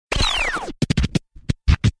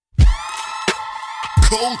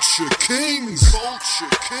Culture Kings.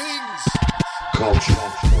 Culture Kings. Culture.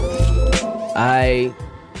 I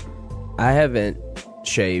haven't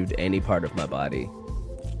shaved any part of my body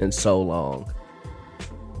in so long,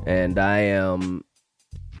 and I'm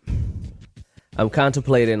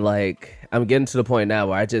contemplating, like, I'm getting to the point now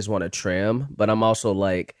where I just want to trim, but I'm also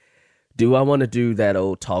like, do I want to do that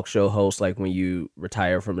old talk show host, like when you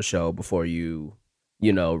retire from a show before you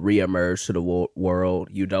reemerge to the world,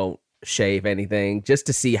 you don't shave anything, just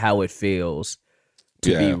to see how it feels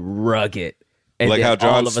to be rugged. And like how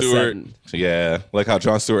Jon Stewart, like how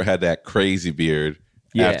Jon Stewart had that crazy beard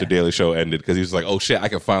after Daily Show ended, because he was like, "Oh shit, I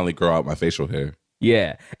can finally grow out my facial hair."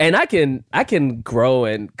 Yeah, and I can grow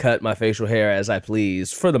and cut my facial hair as I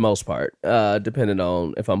please for the most part, depending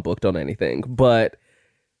on if I'm booked on anything. But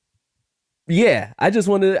yeah, I just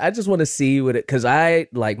want to see what it, because I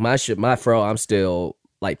like my fro. I'm still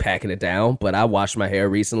like packing it down, but I washed my hair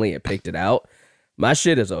recently and picked it out. My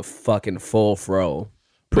shit is a fucking full fro.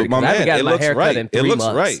 But my man, it looks right. It looks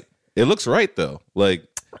right. It looks right though. Like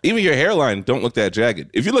even your hairline don't look that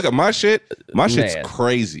jagged. If you look at my shit's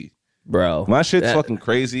crazy, bro. My shit's fucking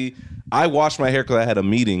crazy. I washed my hair because I had a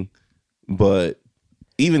meeting, but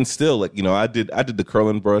even still, like, you know, I did the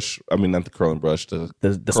curling brush. I mean, not the curling brush, the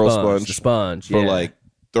curl sponge for like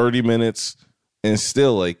 30 minutes, and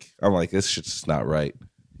still, like, I'm like, this shit's just not right,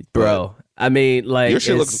 bro. I mean, like, your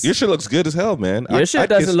shit looks good as hell, man. Your shit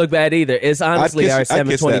doesn't look bad either. It's honestly our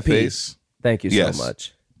 720p. Thank you so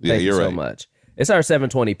much. Thank you so much. It's our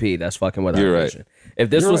 720p. That's fucking what I'm vision. If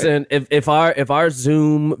this was in if our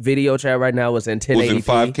Zoom video chat right now was in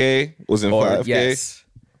 1080p, was in 5K, yes,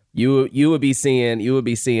 you would be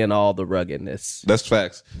seeing all the ruggedness. That's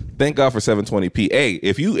facts. Thank God for 720p. Hey,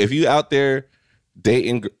 if you out there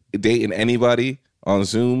dating anybody on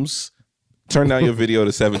Zooms, turn down your video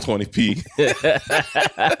to 720p.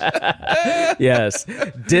 Yes.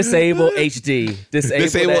 Disable HD.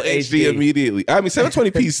 Disable HD immediately. I mean,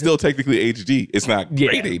 720p is still technically HD. It's not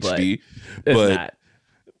great HD, but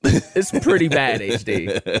it's pretty bad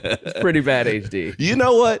HD. It's pretty bad HD. You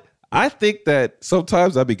know what? I think that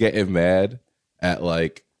sometimes I'll be getting mad at,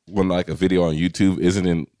 like, when like a video on YouTube isn't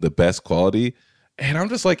in the best quality. And I'm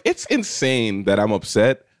just like, it's insane that I'm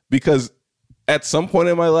upset, because at some point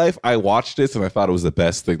in my life, I watched this and I thought it was the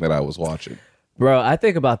best thing that I was watching. Bro, I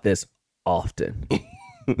think about this often.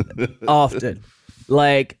 Often.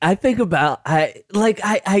 Like, I think about, I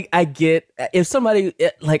get, if somebody,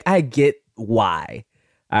 like, I get why.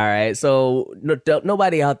 All right. So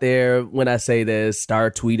nobody out there, when I say this,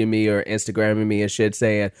 start tweeting me or Instagramming me and shit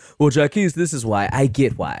saying, well, Jaquez, this is why. I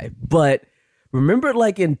get why. But remember,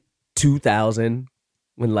 like, in 2000,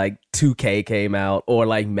 when like 2K came out, or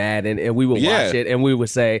like Madden, and we would watch it and we would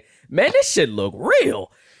say, man, this shit look real.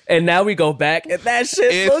 And now we go back and that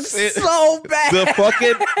shit looks so bad.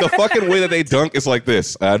 The fucking way that they dunk is like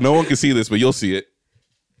this. No one can see this, but you'll see it.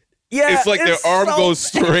 Yeah, it's like their arm goes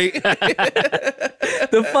straight.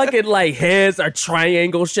 The fucking like heads are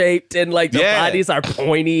triangle shaped and like the bodies are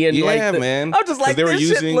pointy and man. I'm just like, this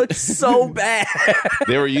shit looks so bad.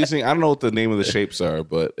 They were using, I don't know what the name of the shapes are,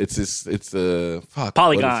 but it's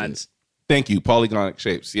polygons. Thank you, polygonic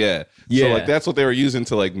shapes. Yeah. So like that's what they were using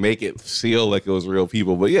to like make it feel like it was real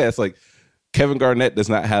people. But yeah, it's like Kevin Garnett does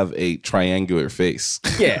not have a triangular face.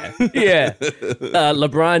 Yeah.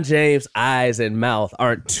 LeBron James' eyes and mouth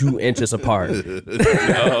aren't 2 inches apart.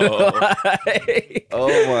 No.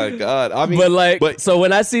 Oh my God. I mean, so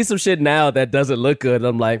when I see some shit now that doesn't look good,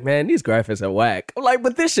 I'm like, man, these graphics are whack. I'm like,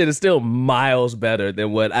 but this shit is still miles better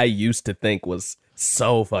than what I used to think was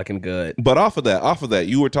so fucking good. But off of that,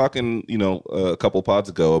 you were talking, you know, a couple pods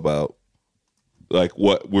ago about like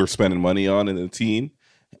what we're spending money on in the teen.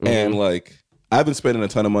 Mm-hmm. And like, I've been spending a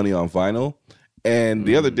ton of money on vinyl. And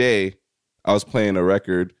the other day, I was playing a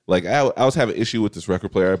record. Like, I was having an issue with this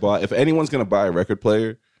record player I bought. If anyone's going to buy a record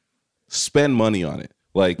player, spend money on it.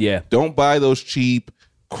 Like, don't buy those cheap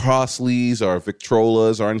Crossleys or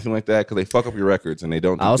Victrolas or anything like that, because they fuck up your records and they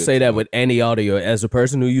don't. I'll say that with any audio. As a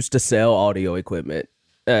person who used to sell audio equipment,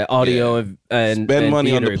 and spend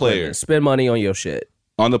money on the player. Spend money on your shit.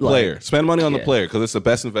 On the player. Spend money on the player, because it's the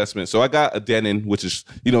best investment. So I got a Denon, which is,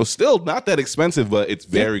 you know, still not that expensive, but it's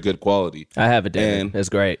very good quality. I have a Denon. It's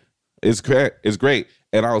great. It's great.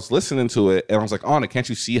 And I was listening to it, and I was like, Anna, can't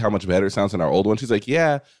you see how much better it sounds than our old one? She's like,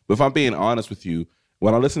 yeah. But if I'm being honest with you,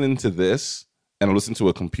 when I'm listening to this, and I listen to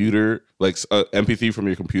a computer, like MP3 from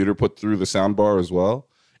your computer put through the soundbar as well,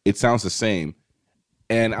 it sounds the same.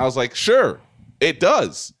 And I was like, sure, it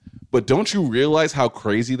does. But don't you realize how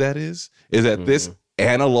crazy that is? Is that this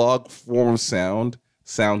analog form of sound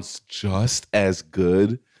sounds just as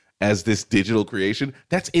good as this digital creation.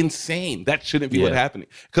 That's insane. That shouldn't be what's happening,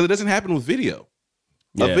 because it doesn't happen with video.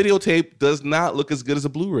 A videotape does not look as good as a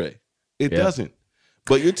Blu-ray. It doesn't.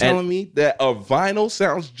 But you're telling me that a vinyl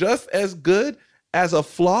sounds just as good as a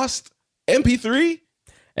flossed MP3?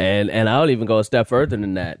 And I'll even go a step further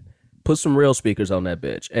than that. Put some real speakers on that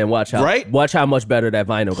bitch and watch how much better that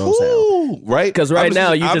vinyl gonna sound. Right? Because right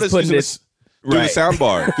now you just putting this through the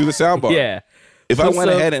soundbar. Through the soundbar. Yeah. If I went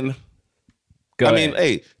ahead and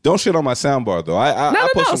hey, don't shit on my soundbar though. I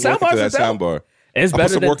put some work into that soundbar. It's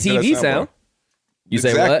better than TV sound. You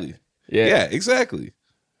say what? Yeah, exactly.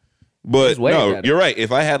 But no, you're right.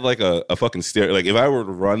 If I had like a fucking stereo, like if I were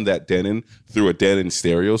to run that Denon through a Denon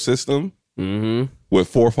stereo system with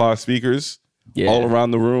 4 or 5 speakers all around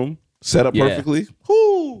the room, set up perfectly,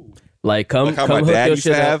 like how my dad used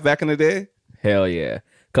to have back in the day. Hell yeah.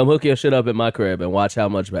 Come hook your shit up at my crib and watch how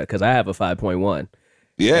much better, because I have a 5.1.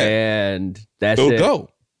 Yeah. And that It'll go.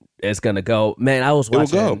 It's going to go. Man, I was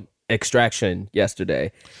watching Extraction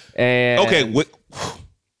yesterday. And okay,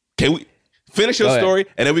 can we finish your story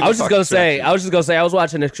and then we can I was just talk gonna say I was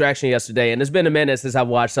watching Extraction yesterday, and it's been a minute since I've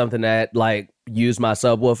watched something that like used my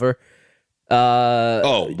subwoofer.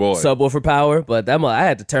 Subwoofer power, but I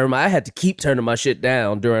had to keep turning my shit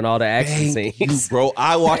down during all the action scenes. Bro,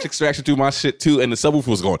 I watched Extraction through my shit too, and the subwoofer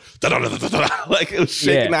was going like it was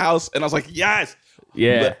shaking the house, and I was like, yes,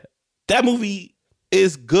 but that movie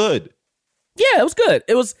is good. Yeah, it was good.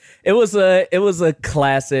 It was a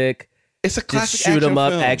classic. It's a classic shoot 'em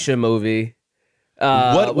up film. action movie. Which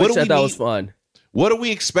I thought was fun. What are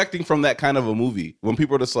we expecting from that kind of a movie? When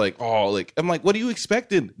people are just like, I'm like, what are you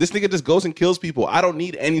expecting? This nigga just goes and kills people. I don't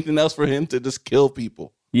need anything else for him to just kill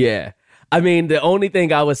people. Yeah. I mean, the only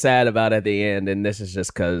thing I was sad about at the end, and this is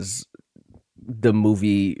just because the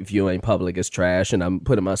movie viewing public is trash, and I'm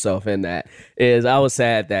putting myself in that, is I was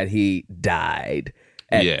sad that he died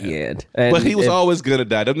at the end. And but he was always gonna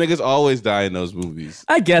die. Them niggas always die in those movies.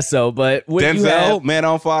 I guess so, but Denzel, Man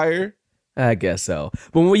on Fire. I guess so.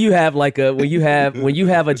 But when you have when you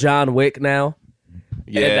have a John Wick now,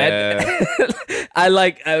 I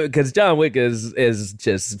like, because John Wick is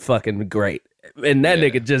just fucking great, and that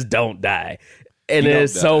nigga just don't die, and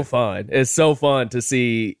it's so fun. It's so fun to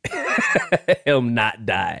see him not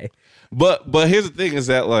die. But here's the thing: is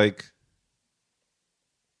that like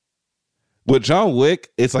with John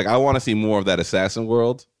Wick, it's like I want to see more of that assassin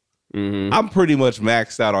world. Mm-hmm. I'm pretty much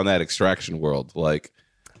maxed out on that extraction world. Like,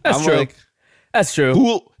 that's true. Like, that's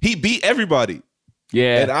true. He beat everybody.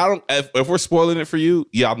 Yeah. And I don't. If we're spoiling it for you,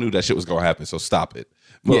 y'all knew that shit was gonna happen. So stop it.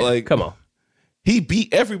 But like, come on. He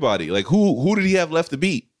beat everybody. Like, who did he have left to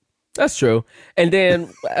beat? That's true. And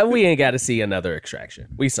then we ain't got to see another extraction.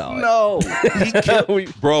 We saw it. No, he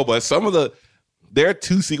killed, bro. But there are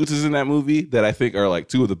 2 sequences in that movie that I think are like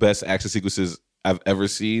 2 of the best action sequences I've ever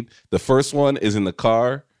seen. The first one is in the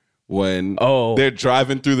car when they're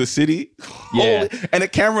driving through the city. Yeah. And the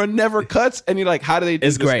camera never cuts. And you're like, how do they do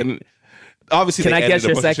this? It's great. And obviously, can I guess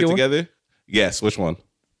your second one together? Yes. Which one?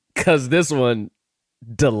 Because this one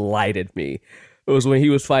delighted me. It was when he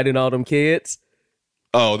was fighting all them kids.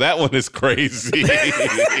 Oh, that one is crazy.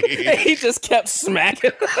 He just kept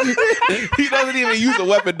smacking. He doesn't even use a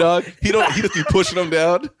weapon, dog. He just be pushing them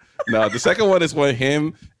down. No, the second one is when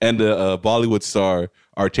him and the Bollywood star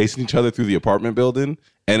are chasing each other through the apartment building,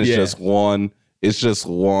 and it's just one. It's just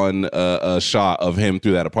one shot of him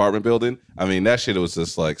through that apartment building. I mean, that shit was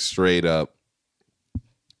just like straight up.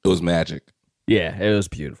 It was magic. Yeah, it was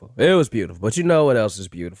beautiful. It was beautiful. But you know what else is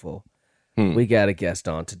beautiful? We got a guest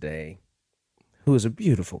on today who is a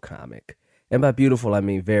beautiful comic. And by beautiful, I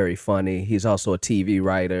mean very funny. He's also a TV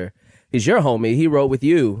writer. He's your homie. He wrote with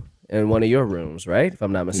you in one of your rooms, right? If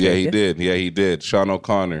I'm not mistaken. Yeah, he did. Sean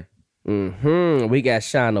O'Connor. We got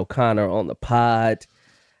Sean O'Connor on the pod.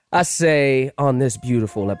 I say on this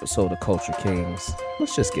beautiful episode of Culture Kings,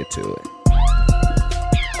 let's just get to it.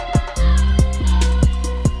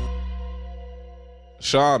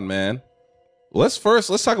 Sean, man, let's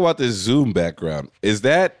talk about this Zoom background. Is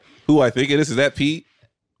that who I think it is? Is that Pete?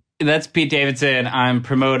 That's Pete Davidson. I'm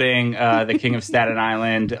promoting the King of Staten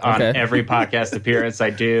Island on every podcast appearance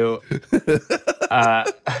I do.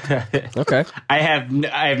 Okay. I have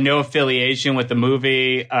no affiliation with the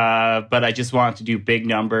movie, but I just want to do big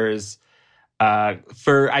numbers.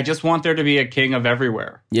 I just want there to be a king of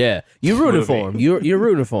everywhere. Yeah, you're rooting for him. You're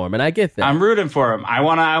rooting for him, and I get that. I'm rooting for him. I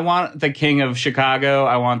want the king of Chicago.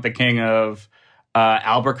 I want the king of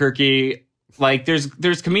Albuquerque. Like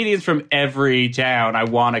there's comedians from every town. I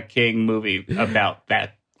want a king movie about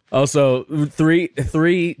that Also,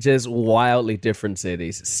 three just wildly different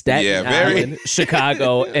cities: Staten Island,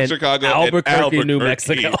 Chicago, and Chicago and Albuquerque, New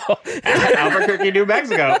Albuquerque. Mexico. Albuquerque, New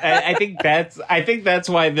Mexico. And I think that's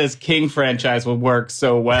why this King franchise will work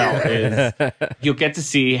so well. Is you'll get to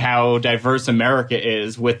see how diverse America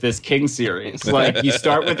is with this King series. Like you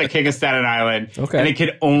start with the King of Staten Island, and it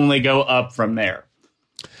can only go up from there.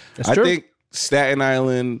 I think Staten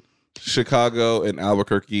Island, Chicago, and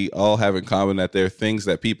Albuquerque all have in common that they're things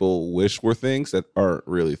that people wish were things that aren't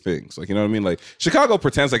really things. Like, you know what I mean? Like, Chicago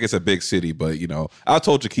pretends like it's a big city, but, you know, I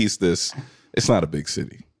told Jaquise this, it's not a big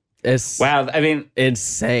city. Wow, I mean,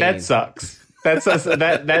 insane. That sucks.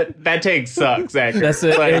 That take sucks, actually. That's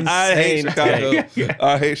an like, insane I hate Chicago. take.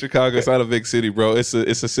 I hate Chicago. It's not a big city, bro. It's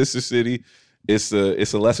a sister city. It's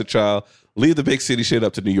a lesser child. Leave the big city shit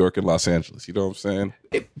up to New York and Los Angeles. You know what I'm saying?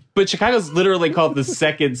 But Chicago's literally called the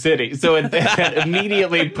second city. So that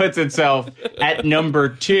immediately puts itself at number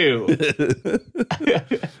 2.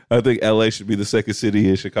 I think LA should be the second city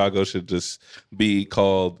and Chicago should just be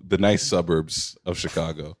called the nice suburbs of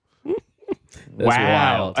Chicago. That's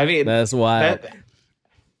wow. wild. I mean, that's wild.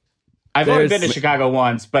 I've only been to Chicago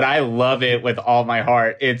once, but I love it with all my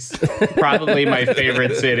heart. It's probably my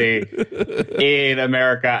favorite city in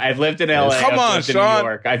America. I've lived in LA. Come on, I've lived in Sean. New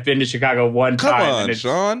York. I've been to Chicago one time. Come on, and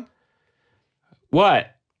Sean.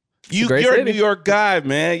 What? You're a city. New York guy,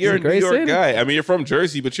 man. You're a New York city. guy. I mean, you're from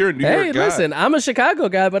Jersey, but you're a New York guy. Hey, listen, I'm a Chicago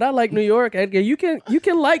guy, but I like New York, Edgar. You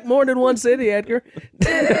can like more than one city, Edgar.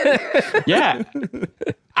 Yeah.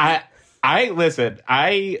 I listen.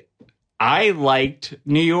 I liked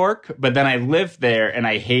New York, but then I lived there and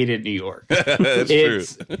I hated New York. That's true.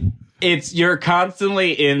 It's you're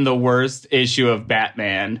constantly in the worst issue of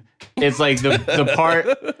Batman. It's like the part.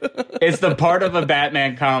 It's the part of a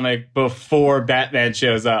Batman comic before Batman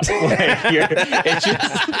shows up. Like it's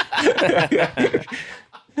just.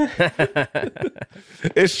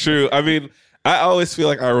 It's true. I mean, I always feel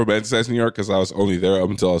like I romanticize New York because I was only there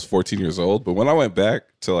up until I was 14 years old. But when I went back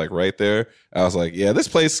to like right there, I was like, yeah, this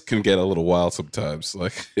place can get a little wild sometimes.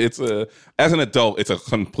 Like as an adult, it's a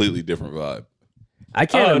completely different vibe. I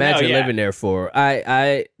can't imagine yeah. living there for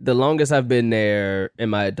the longest I've been there in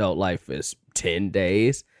my adult life is 10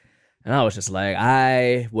 days. And I was just like,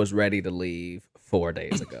 I was ready to leave 4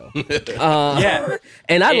 days ago. Yeah.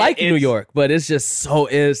 And I like New York, but it's just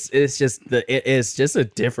it's just a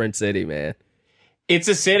different city, man. It's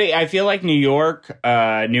a city. I feel like New York,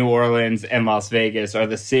 New Orleans, and Las Vegas are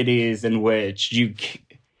the cities in which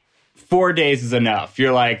 4 days is enough.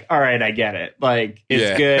 You're like, all right, I get it. Like,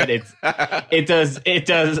 it's good. It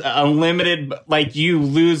does unlimited. Like, you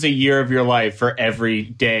lose a year of your life for every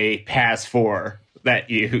day past 4 that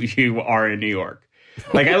you are in New York.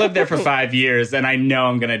 Like, I lived there for 5 years, and I know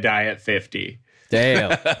I'm gonna die at 50.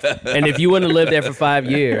 Damn. And if you wouldn't have lived there for 5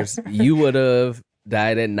 years, you would have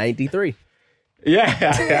died at 93.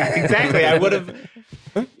 Yeah, exactly. I would have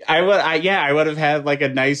had like a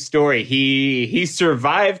nice story. He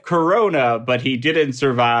survived Corona, but he didn't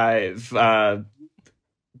survive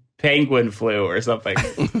penguin flu or something.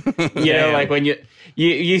 You know, like when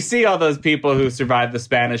you see all those people who survived the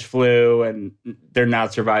Spanish flu and they're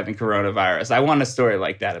not surviving coronavirus. I want a story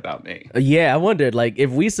like that about me. Yeah, I wondered, like, if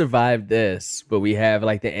we survived this, but we have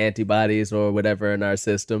like the antibodies or whatever in our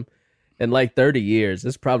system, in like 30 years,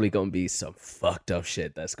 there's probably going to be some fucked up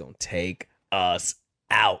shit that's going to take us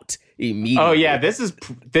out immediately. Oh yeah, this is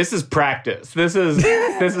practice. This is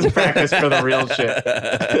practice for the real shit.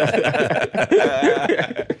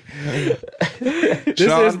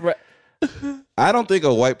 Sean, I don't think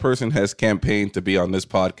a white person has campaigned to be on this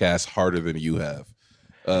podcast harder than you have.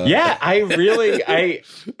 Yeah,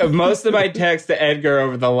 most of my texts to Edgar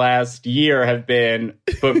over the last year have been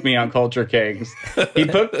book me on Culture Kings. He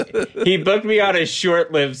booked me on a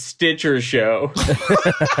short-lived Stitcher show.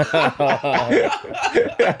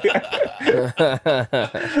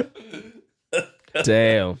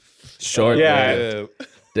 Damn. Short. Yeah.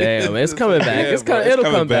 Damn, it's coming back. It'll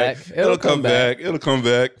come back. It'll come back. It'll come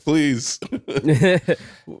back. Please. It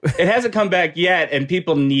hasn't come back yet, and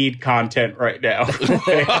people need content right now.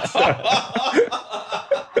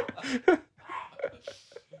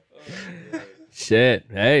 Shit.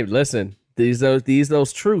 Hey, listen. These are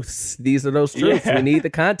those truths. These are those truths. Yeah. We need the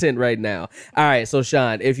content right now. All right, so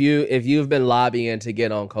Sean, if you've been lobbying to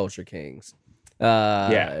get on Culture Kings,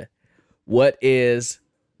 what is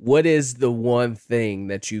the one thing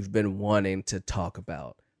that you've been wanting to talk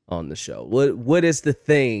about on the show? What is the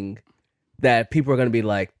thing that people are going to be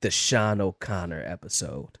like, the Sean O'Connor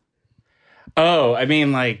episode? Oh, I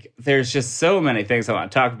mean, like, there's just so many things I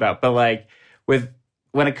want to talk about. But, like,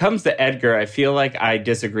 when it comes to Edgar, I feel like I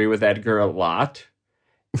disagree with Edgar a lot.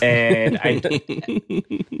 And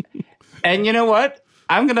and you know what?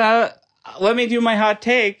 Let me do my hot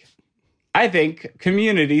take. I think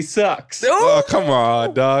Community sucks. Oh, come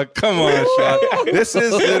on, dog. Come on, Sean. This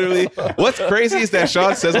is literally what's crazy is that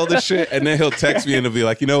Sean says all this shit and then he'll text me and he'll be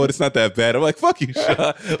like, you know what? It's not that bad. I'm like, fuck you,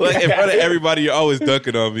 Sean. Like in front of everybody, you're always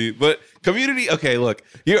dunking on me. But Community, okay, look,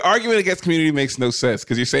 your argument against Community makes no sense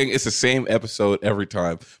because you're saying it's the same episode every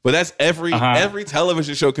time. But that's every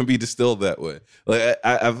television show can be distilled that way. Like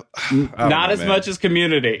I've not as much as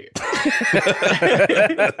Community.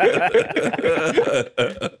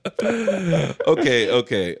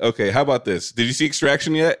 Okay. How about this? Did you see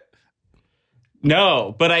Extraction yet?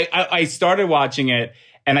 No, but I started watching it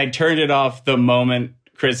and I turned it off the moment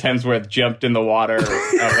Chris Hemsworth jumped in the water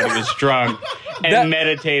when he was drunk and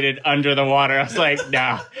meditated under the water. I was like,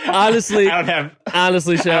 nah. Honestly, Sean, I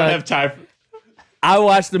don't have time. I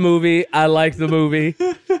watched the movie. I liked the movie.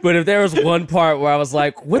 But if there was one part where I was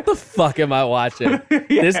like, what the fuck am I watching?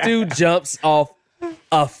 This dude jumps off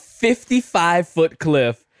a 55-foot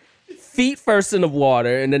cliff, feet first in the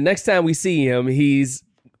water, and the next time we see him, he's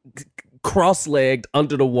cross-legged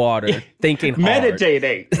under the water, thinking hard.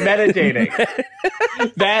 Meditating.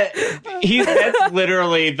 That's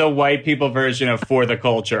literally the white people version of For the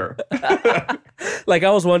Culture. Like,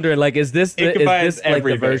 I was wondering, like, is this like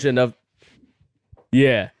the version of...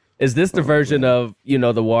 Yeah. Is this the version of, you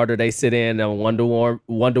know, the water they sit in on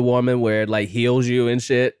Wonder Woman where it, like, heals you and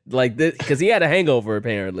shit? Like, this, because he had a hangover,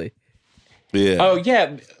 apparently. Yeah. Oh,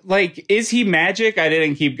 yeah. Like, is he magic? I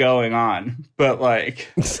didn't keep going on. But, like...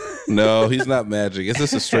 No, he's not magic. It's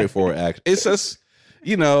just a straightforward act. It's just,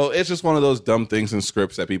 you know, it's just one of those dumb things in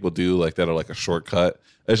scripts that people do, like, that are like a shortcut.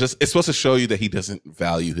 It's supposed to show you that he doesn't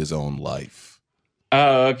value his own life.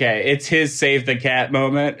 Oh, okay. It's his save the cat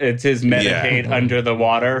moment. It's his meditate under the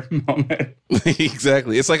water moment.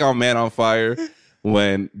 Exactly. It's like on Man on Fire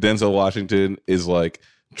when Denzel Washington is like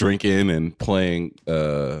drinking and playing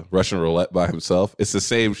Russian roulette by himself. It's the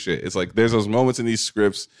same shit. It's like there's those moments in these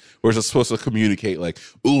scripts where it's supposed to communicate like,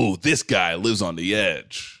 ooh, this guy lives on the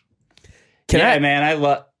edge. Man,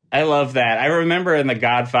 I love that. I remember in The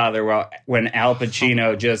Godfather when Al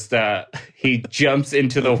Pacino just he jumps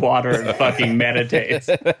into the water and fucking meditates.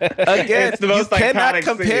 Again, it's the most you cannot iconic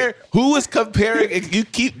compare. scene. Who is comparing? You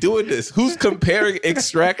keep doing this. Who's comparing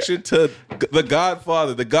Extraction to The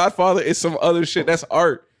Godfather? The Godfather is some other shit. That's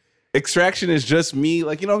art. Extraction is just me.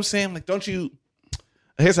 Like, you know what I'm saying? Like, don't you?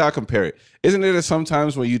 Here's how I compare it. Isn't it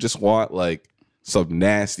sometimes when you just want like some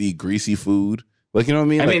nasty, greasy food? Like, you know what I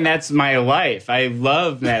mean? I like, mean, that's my life. I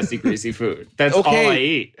love nasty, greasy food. That's all I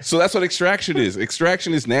eat. So that's what Extraction is.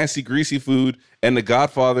 Extraction is nasty, greasy food, and The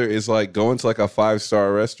Godfather is like going to like a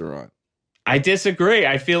 5-star restaurant. I disagree.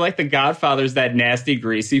 I feel like The Godfather's that nasty,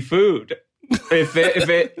 greasy food.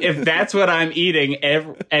 If that's what I'm eating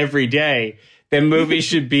every day, then movies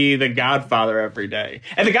should be The Godfather every day.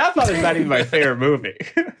 And The Godfather's not even my favorite movie.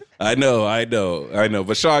 I know.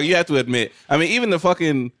 But Sean, you have to admit, I mean, even the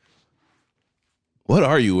fucking... What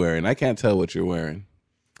are you wearing? I can't tell what you're wearing.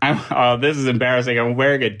 This is embarrassing. I'm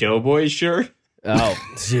wearing a Doughboy shirt. Oh,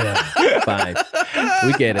 yeah. Fine.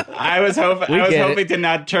 We get it. I was hoping to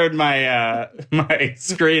not turn my my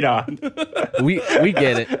screen on. We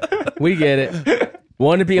get it. We get it.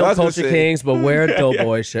 Want to be on Culture Kings, but wear a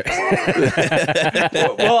Doughboy shirt.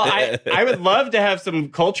 Well, I would love to have some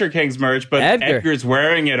Culture Kings merch, but Edgar's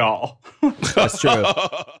wearing it all. That's true.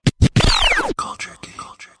 Culture King.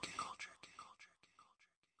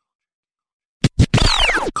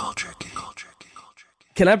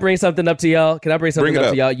 Can I bring something up to y'all?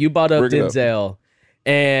 You brought up Denzel.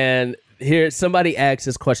 And here, somebody asked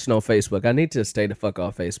this question on Facebook. I need to stay the fuck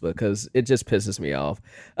off Facebook because it just pisses me off.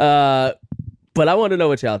 But I want to know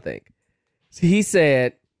what y'all think. He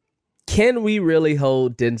said, can we really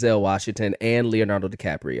hold Denzel Washington and Leonardo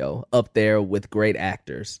DiCaprio up there with great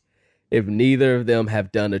actors if neither of them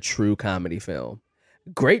have done a true comedy film?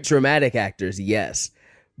 Great dramatic actors, yes.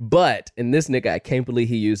 But, and this nigga, I can't believe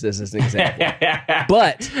he used this as an example.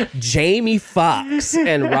 But Jamie Foxx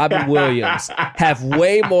and Robin Williams have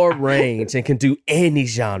way more range and can do any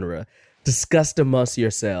genre. Discuss amongst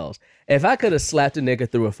yourselves. If I could have slapped a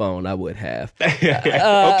nigga through a phone, I would have.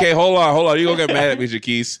 Okay, hold on. You gonna get mad at me,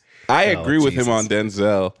 Jaquise. I agree with him on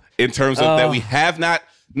Denzel in terms of that we have not.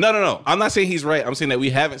 No. I'm not saying he's right. I'm saying that we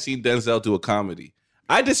haven't seen Denzel do a comedy.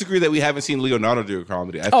 I disagree that we haven't seen Leonardo do a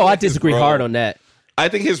comedy. I disagree hard on that. I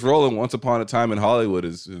think his role in Once Upon a Time in Hollywood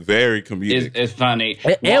is very comedic. It's funny.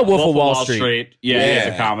 And Wolf of Wall Street. Yeah,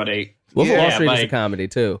 it's a comedy. Wolf of Wall Street is a comedy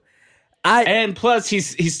too. And plus, he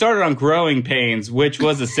started on Growing Pains, which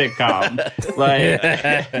was a sitcom. But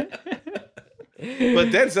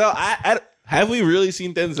Denzel, Have we really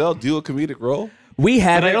seen Denzel do a comedic role? We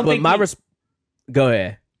haven't, I don't but think my we- go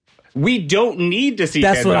ahead. We don't need to see.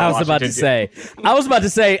 That's Denzel what I was about to Washington do. say. I was about to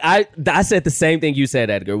say, I said the same thing you said,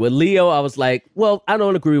 Edgar. With Leo, I was like, well, I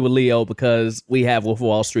don't agree with Leo because we have Wolf of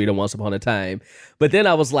Wall Street and Once Upon a Time. But then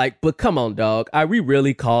I was like, but come on, dog. Are we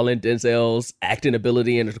really calling Denzel's acting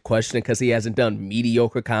ability into question because he hasn't done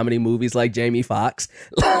mediocre comedy movies like Jamie Foxx?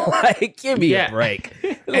 Like, give me a break.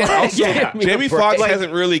 Like, yeah. give me a Jamie break. Foxx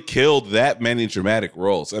hasn't really killed that many dramatic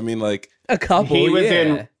roles. I mean, like, A couple, He was yeah.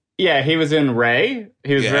 in. Yeah, he was in Ray.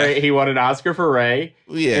 He was Yeah. He won an Oscar for Ray.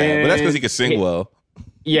 yeah, but that's because he And could sing well.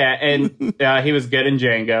 Yeah, and he was good in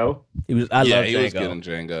Django. I Yeah, love he was Django. good in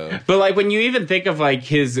Django. But like when you even think of like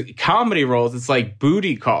his comedy roles, it's like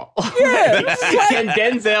Booty Call. Yeah, And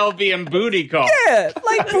Denzel being Booty Call. Yeah,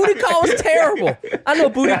 like Booty Call is terrible. I know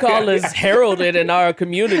Booty Call is heralded in our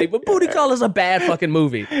community, but Booty Call is a bad fucking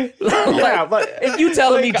movie. Yeah, but If you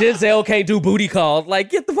telling me Denzel can't do Booty Call, like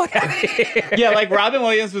get the fuck out of here. yeah, like Robin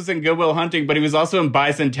Williams was in Good Will Hunting, but he was also in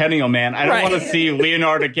Bicentennial Man. I don't Right. want to see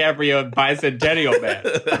Leonardo DiCaprio in Bicentennial Man.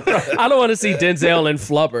 I don't want to see Denzel and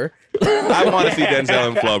Flubber. I want to see Denzel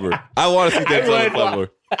and Flubber. I want to see Denzel and Flubber.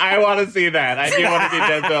 I want to see that. I do want to see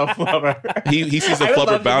Denzel Flubber. He sees a I would Flubber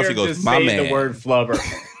love to bounce. hear He him goes, just "My say man." the word Flubber.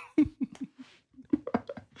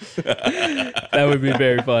 That would be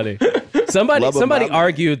very funny. Somebody Mama.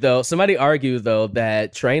 argued though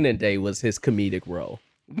that Training Day was his comedic role.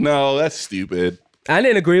 No, that's stupid. I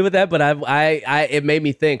didn't agree with that, but I it made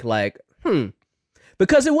me think like,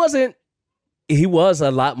 because it wasn't. He was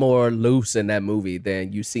a lot more loose in that movie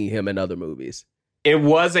than you see him in other movies. It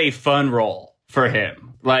was a fun role for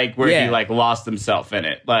him, like where Yeah. he like lost himself in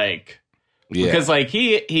it, like Yeah, because like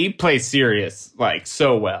he plays serious like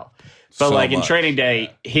so well. But So like in much. Training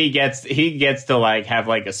Day, he gets to like have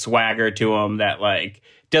like a swagger to him that like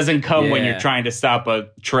doesn't come when Yeah. you're trying to stop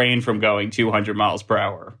a train from going 200 miles per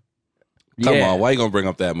hour. Come Yeah. on, why you gonna bring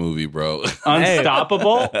up that movie, bro?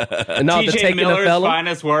 Unstoppable. No, the TJ Taking the Miller's Felon.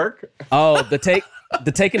 finest work. Oh, the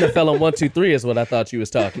Taking the Felon 1, 2, 3 is what I thought you was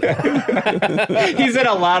talking about. He's in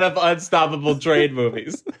a lot of unstoppable train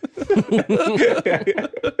movies.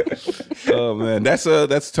 Oh man,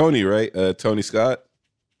 that's Tony, right? Tony Scott.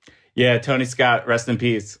 Yeah, Tony Scott, rest in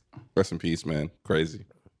peace. Rest in peace, man. Crazy.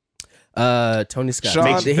 Tony Scott.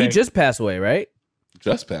 Sean- He just passed away, right?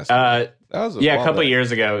 Just passed. That was Yeah, a while couple back.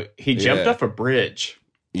 years ago, he jumped Yeah. off a bridge.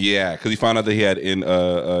 Yeah, because he found out that he had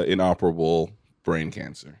inoperable brain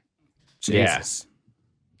cancer. Jesus.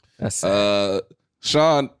 That's sad.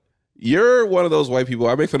 Sean, you're one of those white people.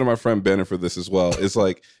 I make fun of my friend Benner for this as well. It's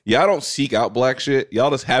like, y'all don't seek out black shit. Y'all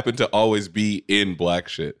just happen to always be in black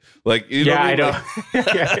shit. Like, you know Yeah, what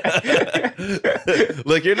I mean?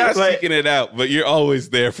 Like, you're not Like- seeking it out, but you're always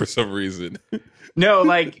there for some reason. No,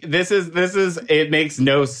 like this is it makes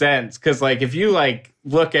no sense because like if you like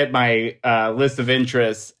look at my list of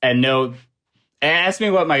interests and ask me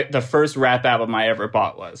what the first rap album I ever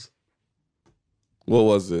bought was. What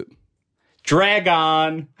was it? Drag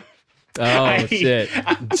On. Oh shit.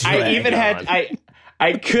 I even had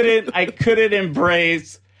I couldn't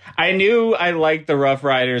embrace. I knew I liked the Rough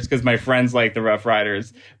Riders because my friends liked the Rough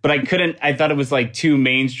Riders, but I thought it was like too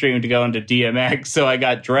mainstream to go into DMX, so I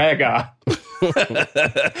got Drag On.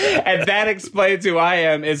 And that explains who I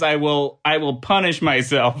am. Is I will punish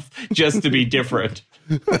myself just to be different.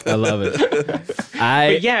 I love it.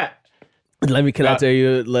 But yeah, Can I tell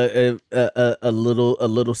you a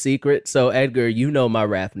little secret? So Edgar, you know my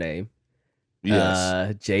rap name,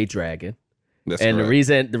 Yes. J Dragon. That's And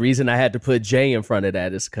correct. the reason I had to put J in front of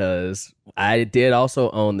that is because I did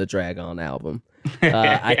also own the Dragon album.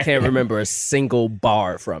 I can't remember a single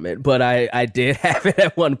bar from it, but I did have it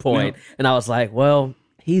at one point, and I was like, well,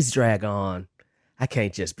 he's Dragon. I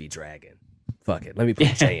can't just be Dragon. Fuck it. Let me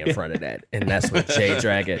put J in front of that. And that's when J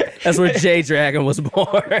Dragon was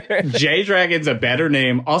born. J Dragon's a better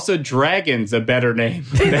name. Also, Dragon's a better name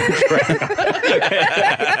than Dragon.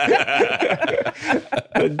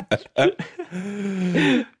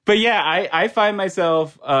 But yeah, I find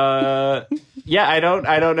myself I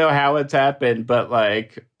don't know how it's happened, but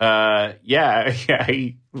like I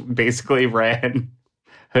basically ran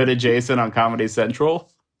Hood Adjacent on Comedy Central.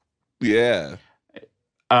 Yeah.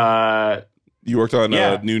 Uh You worked on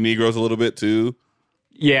Yeah. New Negroes a little bit too.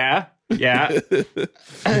 yeah.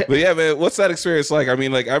 But yeah, man, what's that experience like? I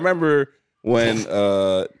mean, like I remember when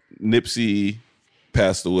Nipsey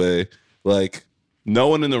passed away, like no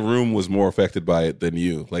one in the room was more affected by it than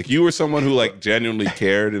you. Like you were someone who like genuinely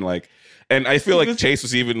cared and I feel like Chase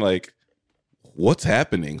was even like, what's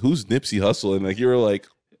happening? Who's Nipsey Hussle? And like you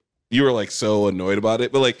were like so annoyed about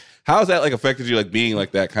it. But like how's that like affected you like being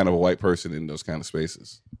like that kind of a white person in those kind of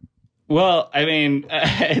spaces? Well, I mean,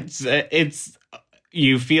 it's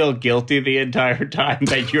you feel guilty the entire time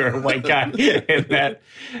that you're a white guy, and that,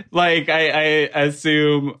 like, I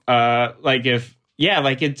assume, like, if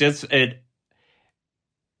like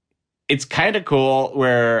it's kind of cool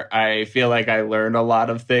where I feel like I learn a lot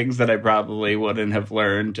of things that I probably wouldn't have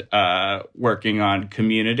learned working on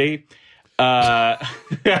Community.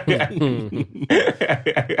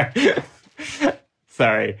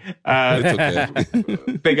 Sorry. It's okay.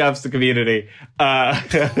 Big ups to Community.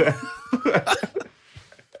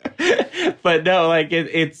 But no, like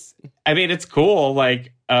it's I mean, it's cool.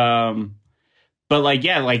 Like, but like,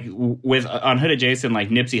 yeah, like with on Hood Adjacent, like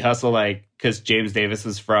Nipsey Hussle, like, because James Davis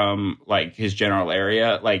is from like his general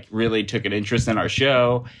area, like really took an interest in our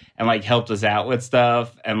show and like helped us out with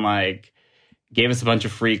stuff and like gave us a bunch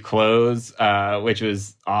of free clothes, which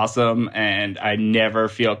was awesome. And I never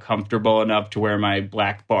feel comfortable enough to wear my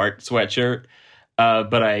Black Bart sweatshirt.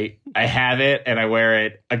 But I have it and I wear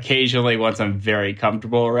it occasionally once I'm very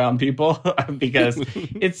comfortable around people because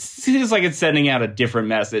it seems like it's sending out a different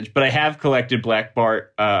message. But I have collected Black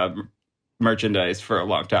Bart merchandise for a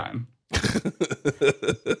long time.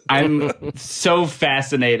 I'm so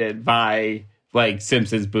fascinated by like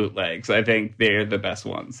Simpsons bootlegs. I think they're the best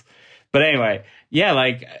ones. But anyway, yeah,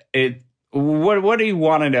 like it. What do you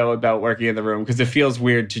want to know about working in the room? Because it feels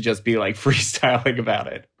weird to just be like freestyling about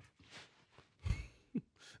it.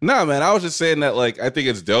 No, man, I was just saying that, like, I think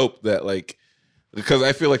it's dope that, like, because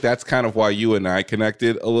I feel like that's kind of why you and I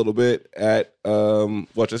connected a little bit at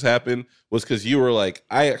what just happened, was because you were like,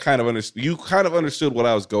 you kind of understood what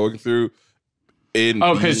I was going through.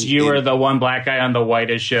 Because you were the one black guy on the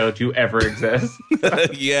whitest show to ever exist.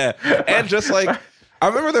 Yeah. And just like, I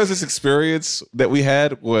remember there was this experience that we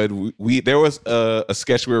had when there was a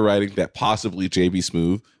sketch we were writing that possibly JB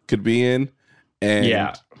Smoove could be in. And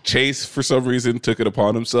yeah. Chase, for some reason, took it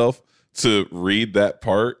upon himself to read that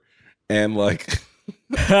part. And like,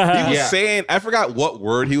 he was saying, I forgot what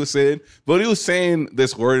word he was saying, but he was saying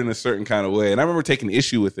this word in a certain kind of way. And I remember taking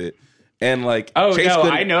issue with it. And like, Chase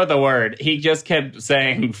I know the word. He just kept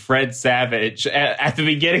saying Fred Savage at the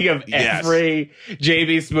beginning of every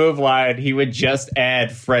JB Smoove line. He would just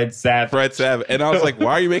add Fred Savage. And I was like,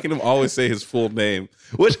 why are you making him always say his full name?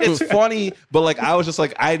 Which is funny, but like, I was just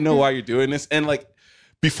like, I know why you're doing this. And like,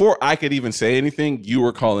 before I could even say anything, you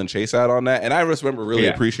were calling Chase out on that. And I just remember really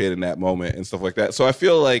appreciating that moment and stuff like that. So I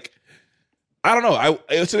feel like, I don't know.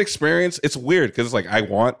 It's an experience. It's weird because it's like I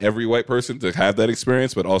want every white person to have that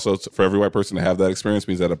experience, but also for every white person to have that experience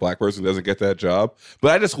means that a black person doesn't get that job.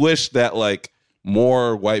 But I just wish that like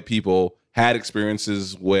more white people had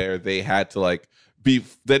experiences where they had to like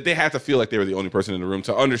they had to feel like they were the only person in the room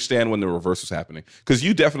to understand when the reverse was happening. Because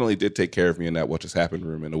you definitely did take care of me in that What Just Happened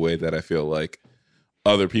room in a way that I feel like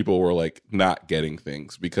other people were like not getting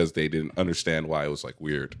things because they didn't understand why it was like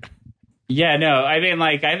weird. Yeah, no, I mean,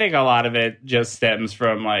 like, I think a lot of it just stems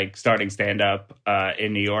from like starting stand up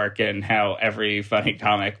in New York and how every funny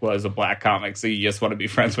comic was a black comic. So you just want to be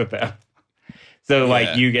friends with them. So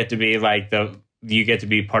like you get to be like you get to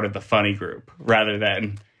be part of the funny group rather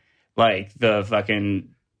than like the fucking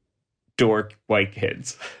dork white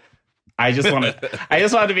kids. I just want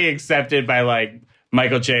to be accepted by like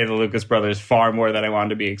Michael Che and the Lucas Brothers far more than I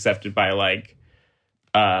wanted to be accepted by like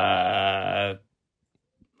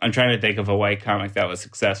I'm trying to think of a white comic that was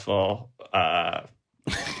successful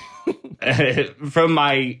from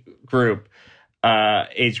my group,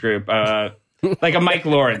 age group, like a Mike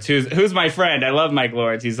Lawrence, who's my friend. I love Mike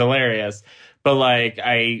Lawrence. He's hilarious. But like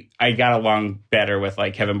I got along better with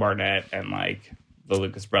like Kevin Barnett and like the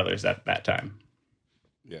Lucas Brothers at that time.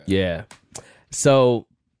 Yeah. So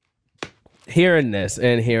hearing this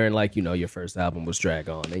and hearing like, you know, your first album was Drag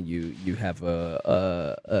On and you have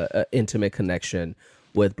a intimate connection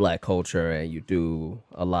with black culture and you do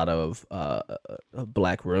a lot of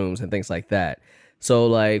black rooms and things like that. So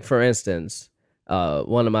like, for instance,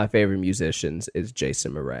 one of my favorite musicians is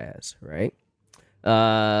Jason Mraz, right?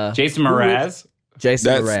 Jason Mraz?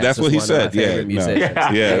 Jason Mraz. That's what he said. Yeah,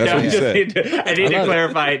 that's what he said. I need to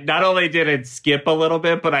clarify. Not only did it skip a little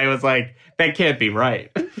bit, but I was like, that can't be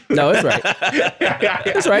right. No, it's right.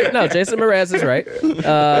 It's right. No, Jason Mraz is right.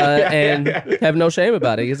 And have no shame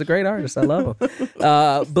about it. He's a great artist. I love him.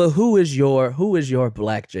 But who is your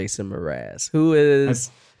black Jason Mraz? Who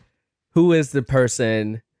is the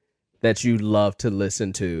person that you love to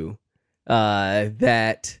listen to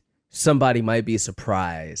that somebody might be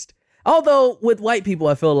surprised? Although with white people,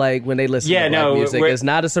 I feel like when they listen to black music, it's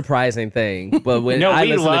not a surprising thing. But when I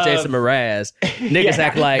listen to Jason Mraz, niggas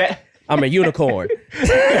act like I'm a unicorn.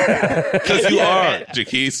 Because you are,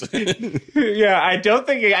 Jaquise. Yeah, I don't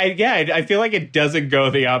think I feel like it doesn't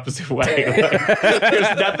go the opposite way. Like,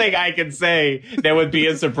 there's nothing I can say that would be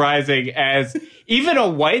as surprising as even a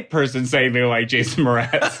white person saying they like Jason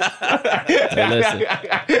Mraz. Hey, listen,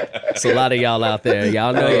 it's a lot of y'all out there.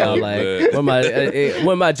 Y'all know y'all like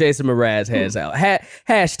when my Jason Mraz heads out.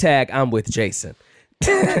 Hashtag I'm with Jason.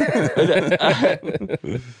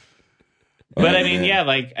 But I mean, yeah,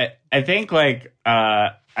 like I think like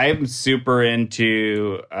I'm super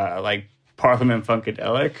into like Parliament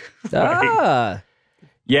Funkadelic.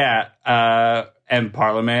 And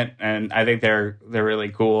Parliament, and I think they're really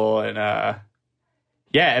cool, and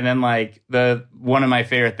and then like one of my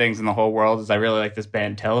favorite things in the whole world is I really like this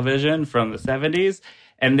band Television from the 70s,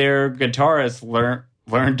 and their guitarist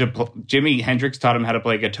learned to Jimi Hendrix taught him how to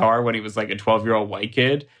play guitar when he was like a 12-year-old white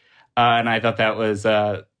kid, and I thought that was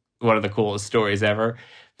one of the coolest stories ever.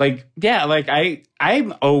 Like, yeah, like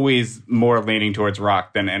I'm always more leaning towards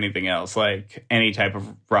rock than anything else. Like any type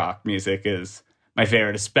of rock music is my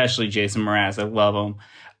favorite, especially Jason Mraz. I love him.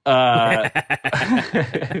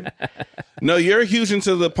 No, you're huge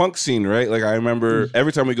into the punk scene, right? Like I remember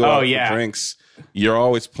every time we go out for drinks, you're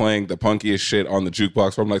always playing the punkiest shit on the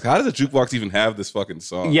jukebox. Where I'm like, how does the jukebox even have this fucking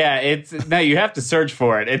song? Yeah, you have to search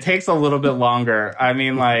for it. It takes a little bit longer. I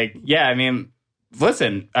mean, like,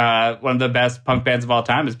 listen, one of the best punk bands of all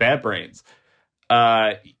time is Bad Brains.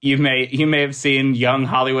 You may have seen young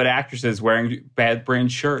Hollywood actresses wearing Bad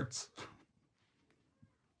Brains shirts.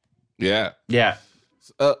 Yeah.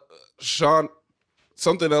 Sean,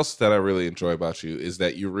 something else that I really enjoy about you is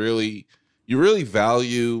that you really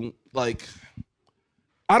value, like,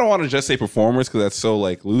 I don't want to just say performers because that's so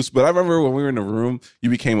like loose, but I remember when we were in the room, you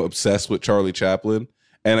became obsessed with Charlie Chaplin,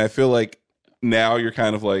 and I feel like now you're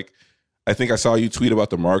kind of like, I think I saw you tweet about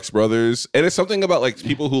the Marx Brothers, and it's something about like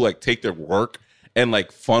people who like take their work and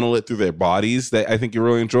like funnel it through their bodies that I think you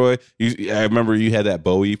really enjoy. I remember you had that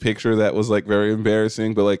Bowie picture that was like very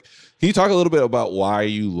embarrassing, but like, can you talk a little bit about why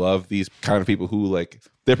you love these kind of people who like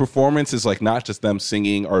their performance is like not just them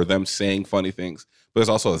singing or them saying funny things, but there's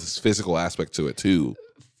also this physical aspect to it too.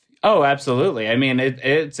 Oh, absolutely. I mean, I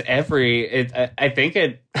think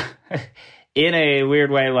it, in a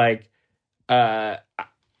weird way, like, I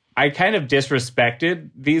kind of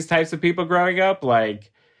disrespected these types of people growing up,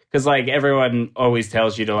 like, because like everyone always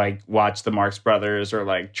tells you to like watch the Marx Brothers or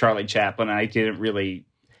like Charlie Chaplin. And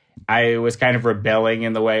I was kind of rebelling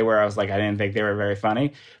in the way where I was like, I didn't think they were very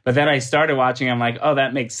funny. But then I started watching, I'm like, oh,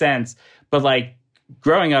 that makes sense. But like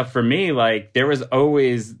growing up for me, like there was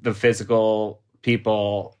always the physical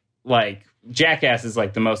people. Like Jackass is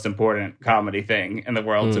like the most important comedy thing in the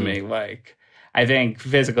world to me. Like, I think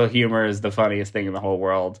physical humor is the funniest thing in the whole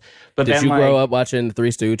world. But did you grow up watching The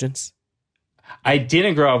Three Stooges? I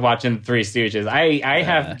didn't grow up watching The Three Stooges. I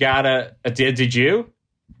have got did you?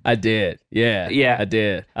 I did. Yeah. I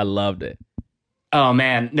did. I loved it. Oh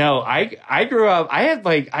man, no, I grew up, I have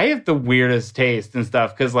the weirdest taste and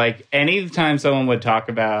stuff. Cause like anytime someone would talk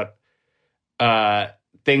about,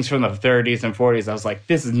 things from the 30s and 40s, I was like,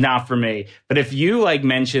 this is not for me. But if you like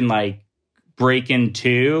mention like Breakin'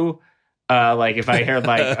 2, like if I heard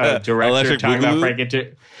like a director talking about Breakin'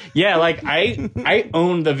 2, yeah, like I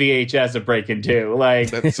own the VHS of Breakin' 2. Like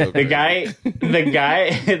so the guy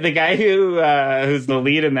who's the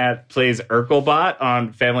lead in that plays Urkelbot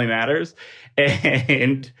on Family Matters,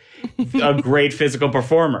 and a great physical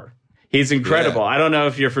performer. He's incredible. Yeah. I don't know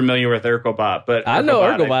if you're familiar with Urkelbot, but I know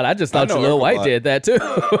Urkelbot. I just thought Jaleel White did that too.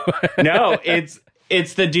 No,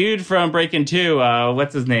 it's the dude from Breakin' 2.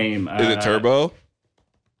 What's his name? Is it Turbo?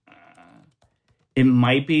 It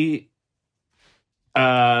might be.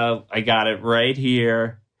 I got it right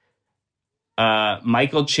here.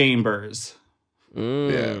 Michael Chambers.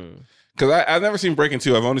 Yeah. Because I've never seen Breakin'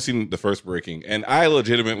 2. I've only seen the first Breaking. And I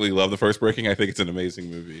legitimately love the first Breaking. I think it's an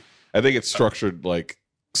amazing movie. I think it's structured like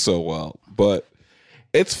so well. But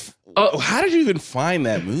it's... how did you even find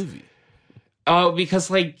that movie? Oh,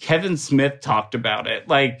 because like Kevin Smith talked about it.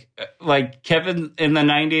 Like Kevin in the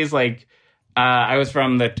 90s, like I was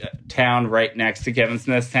from the town right next to Kevin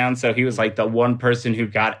Smith's town. So he was like the one person who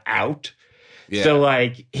got out. Yeah. So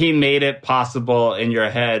like he made it possible in your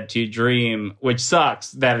head to dream, which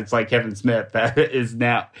sucks that it's like Kevin Smith that is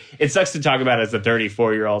now. It sucks to talk about as a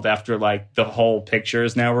 34-year-old after like the whole picture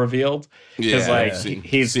is now revealed. Because like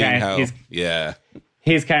he's kind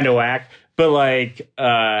of whack. But like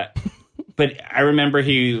but I remember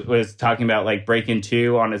he was talking about like Breakin'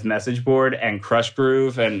 2 on his message board and Crush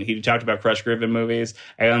Groove, and he talked about Crush Groove in movies.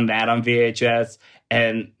 I own that on VHS,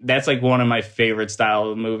 and that's like one of my favorite style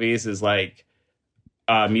of movies is like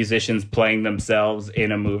musicians playing themselves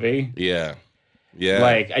in a movie. Yeah. Yeah.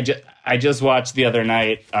 Like I just watched the other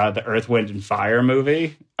night the Earth, Wind and Fire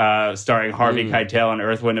movie starring Harvey Keitel and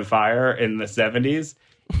Earth, Wind and Fire in the 70s.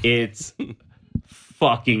 It's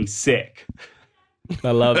fucking sick.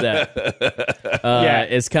 I love that. Yeah.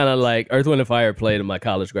 It's kind of like Earth, Wind and Fire played at my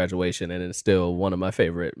college graduation, and it's still one of my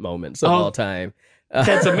favorite moments of all time.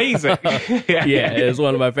 That's amazing. Yeah, it's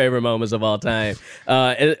one of my favorite moments of all time.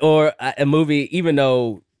 Or a movie, even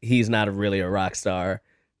though he's not really a rock star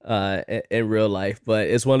in real life, but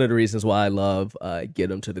it's one of the reasons why I love Get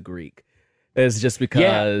Him to the Greek. It's just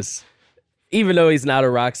because even though he's not a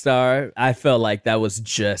rock star, I felt like that was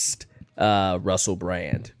just Russell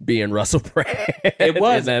Brand being Russell Brand. It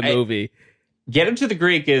was in that movie. Get Him to the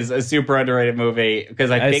Greek is a super underrated movie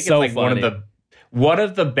because I think it's so like funny. one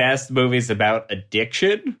of the best movies about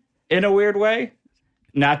addiction in a weird way.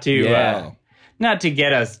 Not to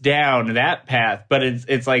get us down that path, but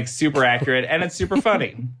it's like super accurate and it's super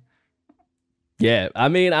funny. Yeah, I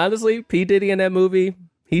mean, honestly, P. Diddy in that movie,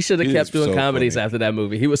 he should have He kept is doing so comedies funny. after that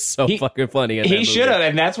movie. He was so fucking funny in that movie. He should have,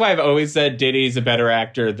 and that's why I've always said Diddy's a better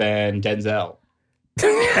actor than Denzel.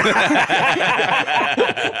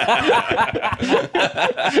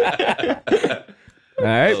 All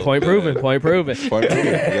right, point proven. Point proven. You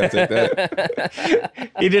gotta take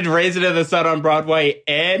that. He did Raisin in the Sun on Broadway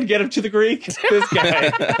and Get Him to the Greek. This guy.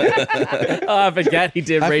 Oh, I forgot he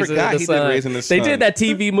did Raisin in the Sun. Raisin in the They Sun. did that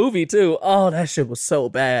TV movie too. Oh, that shit was so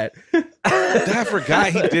bad. I forgot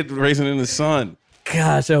he did Raisin in the Sun.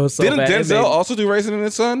 Gosh, that was so Didn't bad. It Denzel made- also do Raisin in the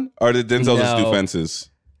Sun? Or did Denzel just do No. Fences?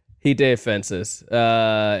 He did Fences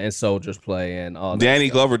and Soldier's Play and all that. Danny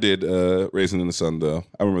stuff. Glover did Raisin in the Sun, though.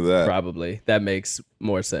 I remember that. Probably. That makes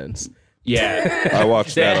more sense. Yeah. I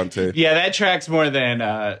watched that on tape. Yeah, that tracks more than.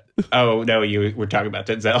 Oh no, you were talking about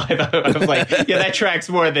Denzel. I was like, yeah, that tracks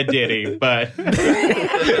more than Diddy, but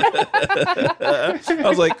I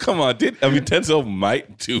was like, come on. Denzel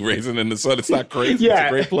might do Raisin in the Sun. It's not crazy. yeah, It's a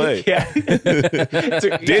great play. Yeah,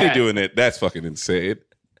 Diddy doing it, that's fucking insane.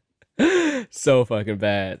 So fucking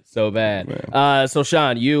bad. So bad. So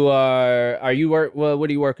Sean, what are you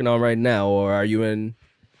working on right now? Or are you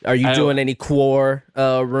doing any core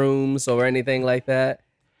rooms or anything like that?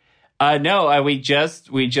 No, we just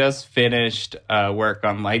finished work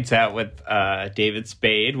on Lights Out with David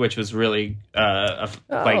Spade, which was really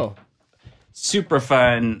like super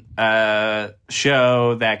fun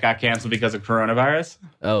show that got canceled because of coronavirus.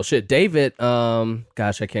 Oh shit, David.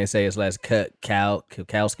 Gosh, I can't say his last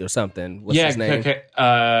Kowalski or something. What's his name?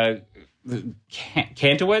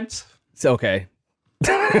 Kantowitz. It's okay.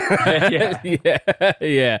 Yeah.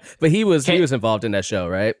 yeah. But he was involved in that show,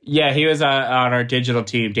 right? Yeah, he was on our digital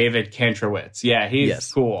team, David Kantrowitz. Yeah,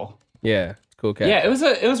 he's cool. Yeah, cool cat. Yeah, it was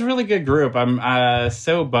a really good group. I'm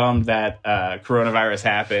so bummed that coronavirus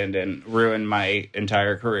happened and ruined my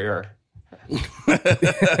entire career. That's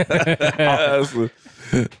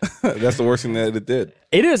the worst thing that it did.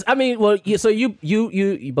 It is. I mean, well, so you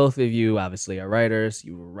both of you obviously are writers.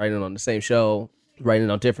 You were writing on the same show, writing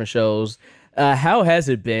on different shows. How has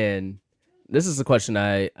it been? This is a question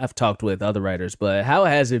I've talked with other writers, but how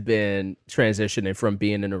has it been transitioning from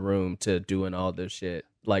being in a room to doing all this shit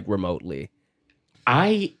like remotely?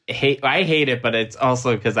 I hate it, but it's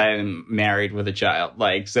also because I'm married with a child.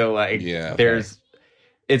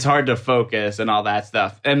 It's hard to focus and all that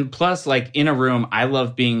stuff. And plus, like in a room, I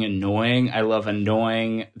love being annoying. I love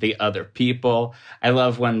annoying the other people. I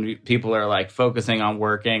love when people are like focusing on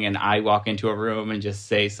working and I walk into a room and just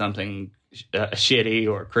say something shitty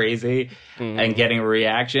or crazy and getting a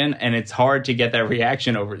reaction. And it's hard to get that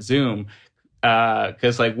reaction over Zoom.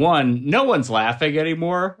 Because like no one's laughing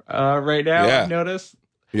anymore right now. Yeah. I've noticed.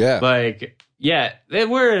 Yeah. Like, yeah,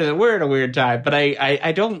 we're in a weird time, but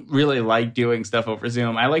I don't really like doing stuff over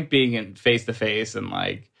Zoom. I like being in face to face, and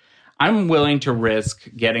like I'm willing to risk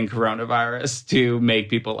getting coronavirus to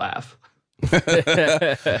make people laugh.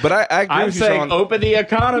 But I agree I'm with you, saying Sean. open the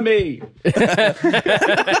economy.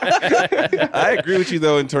 I agree with you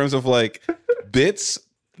though in terms of like bits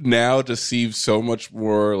now just seem so much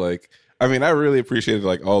more like. I mean, I really appreciated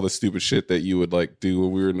like all the stupid shit that you would like do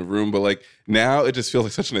when we were in the room, but like now it just feels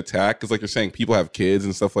like such an attack because like you're saying people have kids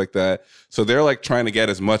and stuff like that, so they're like trying to get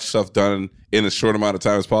as much stuff done in as short amount of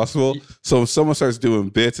time as possible. So if someone starts doing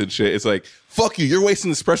bits and shit, it's like fuck you, you're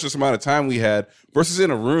wasting this precious amount of time we had. Versus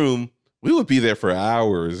in a room, we would be there for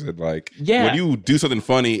hours and like when you do something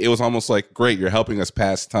funny, it was almost like great, you're helping us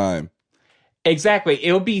pass time. Exactly.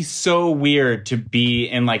 It would be so weird to be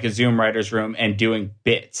in like a Zoom writer's room and doing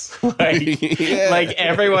bits. Like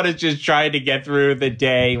everyone is just trying to get through the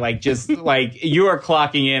day. Like just like you are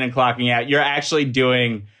clocking in and clocking out. You're actually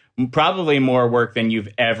doing probably more work than you've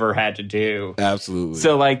ever had to do. Absolutely.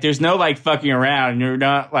 So like, there's no like fucking around. You're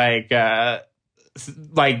not like,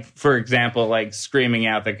 for example, like screaming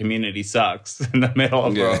out that Community sucks in the middle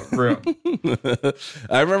of a room.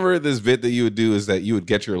 I remember this bit that you would do is that you would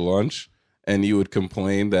get your lunch and you would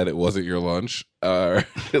complain that it wasn't your lunch.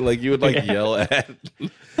 Like you would like yell at.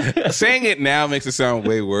 Saying it now makes it sound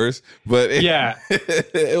way worse, but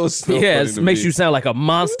it was still funny it makes you sound like a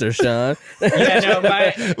monster, Sean. but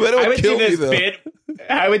it would I would kill do me this though. bit.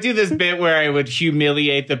 I would do this bit where I would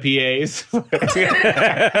humiliate the PAs.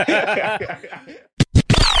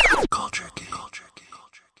 Culture King. Culture King.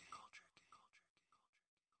 Culture King.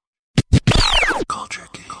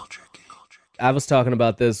 I was talking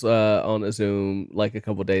about this on a Zoom like a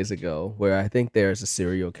couple days ago, where I think there's a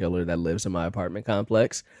serial killer that lives in my apartment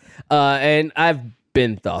complex, and I've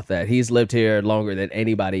been thought that he's lived here longer than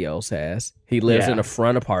anybody else has. He lives in a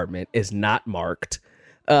front apartment, is not marked.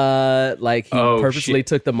 Like he purposely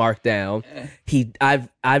took the mark down.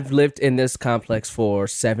 I've lived in this complex for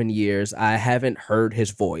 7 years. I haven't heard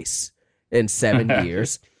his voice in 7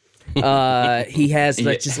 years. He has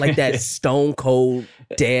just like that stone cold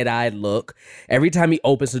dead-eyed look. Every time he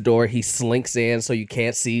opens the door, he slinks in so you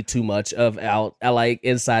can't see too much of like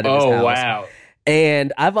inside of his house. Oh wow.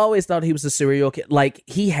 And I've always thought he was a serial killer. Like,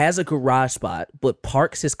 he has a garage spot, but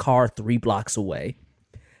parks his car 3 blocks away.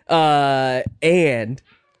 And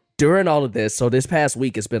during all of this, so this past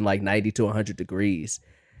week, it's been like 90 to 100 degrees.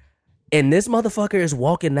 And this motherfucker is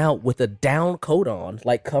walking out with a down coat on,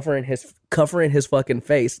 like covering his fucking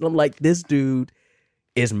face. And I'm like, this dude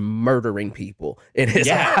is murdering people in his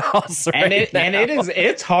house right now.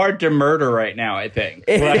 It's hard to murder right now, I think.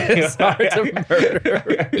 It's hard to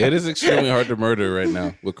murder. It is extremely hard to murder right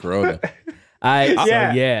now with Corona. I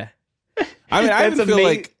mean, I even feel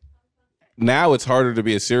like now it's harder to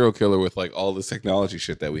be a serial killer with like all this technology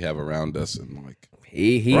shit that we have around us, and like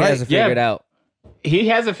he has it figured out. He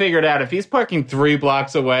has it figured out. If he's parking 3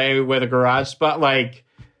 blocks away with a garage spot, like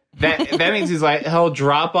that means he's like, he'll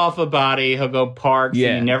drop off a body, he'll go park, so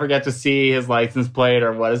you never get to see his license plate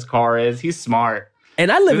or what his car is. He's smart.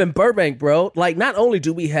 And I live in Burbank, bro. Like, not only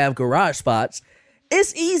do we have garage spots,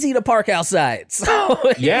 it's easy to park outside. So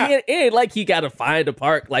it ain't like he got to find a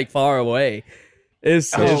park like far away. It's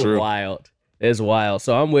so wild. It's wild.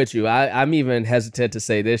 So I'm with you. I'm even hesitant to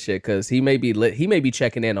say this shit because he may be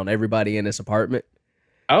checking in on everybody in his apartment.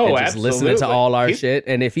 Oh, and just listening to all our shit.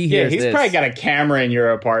 And if he hears he's this, probably got a camera in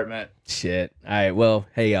your apartment. Shit. All right. Well,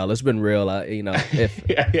 hey y'all, it's been real.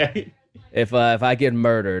 If I get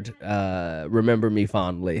murdered, remember me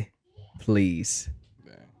fondly, please.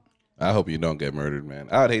 I hope you don't get murdered, man.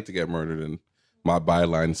 I'd hate to get murdered and my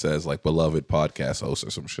byline says like beloved podcast host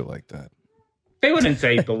or some shit like that. They wouldn't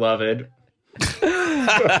say beloved. This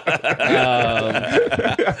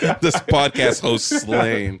podcast host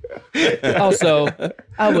slain. Also,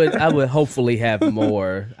 I would hopefully have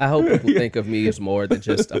more. I hope people think of me as more than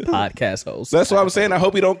just a podcast host. That's what I'm saying. I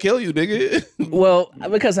hope he don't kill you, nigga. Well,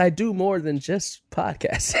 because I do more than just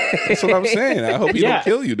podcasts. That's what I'm saying. I hope he don't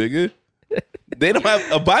kill you, nigga. They don't have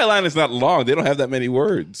a byline is not long. They don't have that many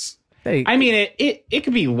words. I mean, it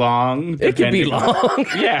could be long. It could be long.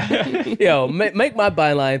 Yeah. Yo, make my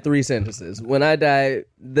byline 3 sentences. When I die,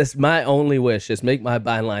 this my only wish is make my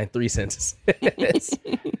byline 3 sentences.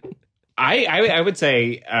 I would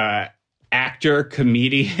say actor,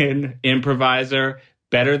 comedian, improviser,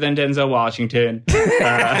 better than Denzel Washington.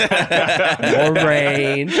 More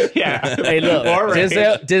range. Yeah. Hey, look,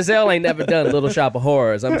 Denzel ain't never done Little Shop of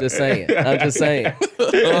Horrors. I'm just saying.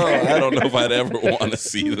 Oh, I don't know if I'd ever want to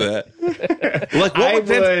see that. Like,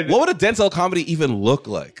 what would a Denzel comedy even look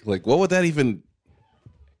like? Like, what would that even?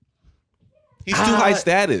 He's too high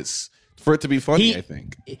status for it to be funny. I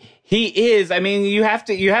think he is. I mean, you have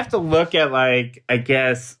to look at, like, I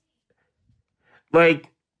guess, like,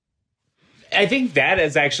 I think that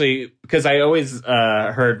is actually because I always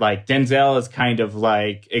heard like Denzel is kind of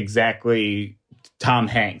like exactly Tom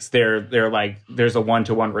Hanks. They're like there's a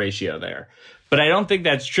 1-to-1 ratio there. But I don't think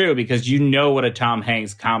that's true because you know what a Tom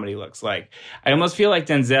Hanks comedy looks like. I almost feel like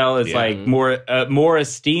Denzel is like more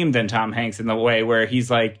esteemed than Tom Hanks in the way where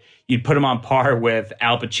he's like you'd put him on par with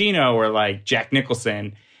Al Pacino or like Jack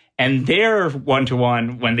Nicholson, and their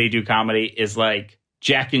 1-to-1 when they do comedy is like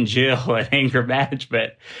Jack and Jill at Anger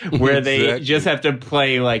Management, where they just have to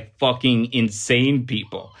play like fucking insane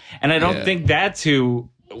people. And I don't think that's who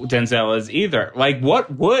Denzel is either. Like,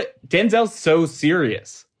 what Denzel's so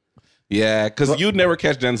serious. Yeah, because you'd never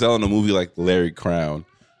catch Denzel in a movie like Larry Crown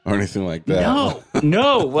or anything like that. No.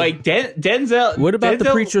 No, like Denzel. What about The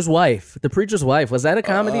Denzel- Preacher's Wife? The Preacher's Wife, was that a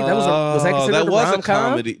comedy? Was that considered a rom-com?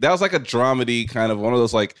 comedy. That was like a dramedy kind of one of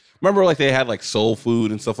those, like, remember, like they had like Soul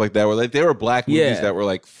Food and stuff like that, where like they were black movies that were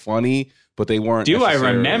like funny, but they weren't. Do I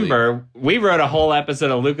necessarily- remember? We wrote a whole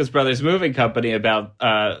episode of Lucas Brothers Moving Company about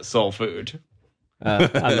soul food.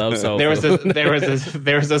 I love soul There food.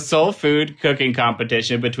 was a soul food cooking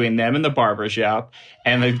competition between them and the barbershop,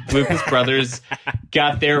 and the Lucas Brothers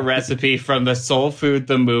got their recipe from the Soul Food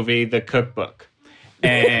the movie, the cookbook.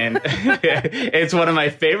 And it's one of my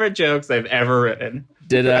favorite jokes I've ever written.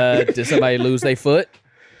 Did somebody lose their foot?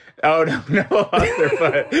 Oh no, other,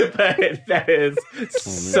 but that is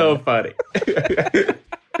so funny.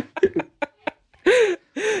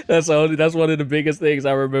 That's one of the biggest things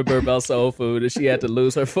I remember about soul food is she had to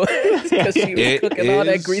lose her foot because she was It cooking all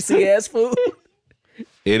that is- greasy ass food.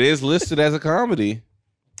 It is listed as a comedy.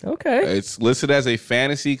 Okay. It's listed as a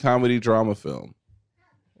fantasy comedy drama film.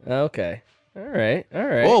 Okay. All right.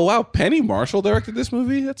 Oh wow, Penny Marshall directed this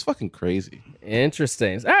movie. That's fucking crazy.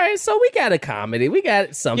 Interesting. All right, so we got a comedy. We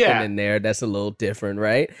got something Yeah. in there that's a little different,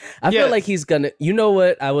 right? I feel Yes. like he's gonna. You know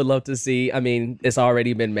what? I would love to see. I mean, it's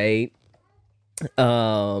already been made.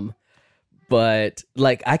 But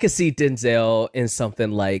like I could see Denzel in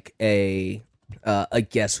something like a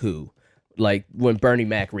Guess Who, like when Bernie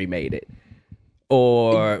Mac remade it,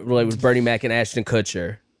 or like with Bernie Mac and Ashton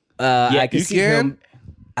Kutcher. I could you see can? him.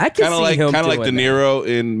 I could Kind of see like him De doing that. Niro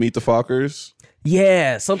in Meet the Fockers.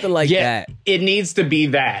 Yeah, something like Yeah, that. it needs to be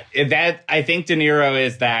that. That I think De Niro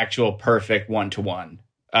is the actual perfect 1-to-1.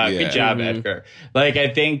 Yeah. Good job, Edgar. Like I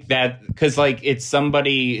think that because like it's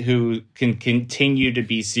somebody who can continue to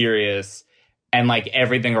be serious and like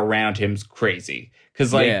everything around him's crazy.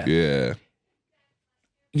 Because like Yeah.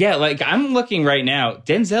 Yeah. like I'm looking right now.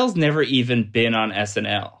 Denzel's never even been on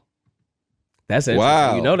SNL. That's interesting.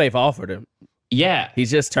 Wow. You know they've offered him. Yeah, He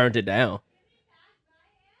just turned it down.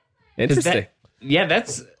 'Cause Interesting.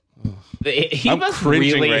 that's. He I'm must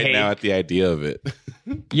cringing really right hate. now at the idea of it.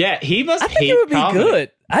 Yeah, he must I think hate it would be comedy.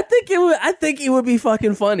 good. I think it would be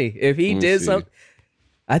fucking funny if he Let me did see. something.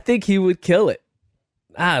 I think he would kill it.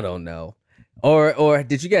 I don't know. Or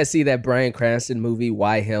did you guys see that Bryan Cranston movie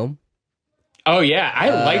Why Him? Oh yeah, I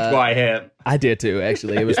liked Why Him. I did too,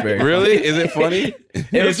 actually. It was very Really? Is it funny?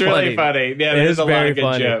 It was It's really funny. Yeah, It there's is a lot very of good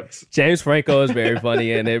funny. jokes. James Franco is very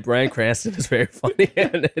funny in it. Bryan Cranston is very funny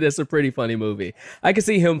and it is a pretty funny movie. I can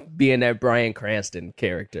see him being that Bryan Cranston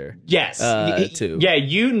character. Yes, too. Yeah,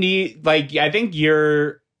 you need like I think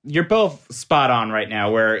you're both spot on right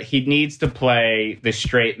now. Where he needs to play the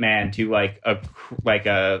straight man to like a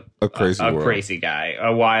crazy world. crazy guy,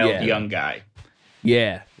 a wild Yeah. young guy.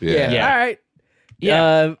 Yeah. Yeah. Yeah. All right.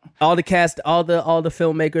 Yeah. All the cast, all the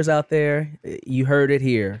filmmakers out there, you heard it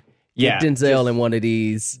here. Yeah, Get Denzel in one of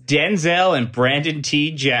these. Denzel and Brandon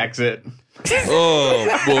T. Jackson.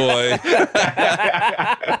 Oh boy.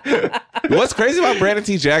 What's crazy about Brandon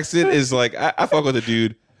T. Jackson is like I fuck with the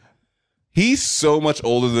dude. He's so much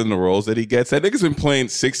older than the roles that he gets. That nigga's been playing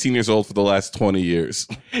 16 years old for the last 20 years.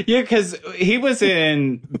 Yeah, because he was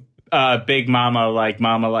in Big Mama Like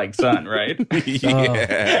Son, right? Yeah.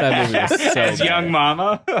 That movie was so As bad. young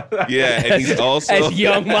Mama. Yeah. And he's also As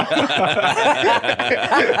young mama.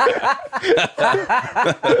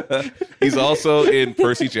 he's also in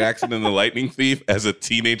Percy Jackson and the Lightning Thief as a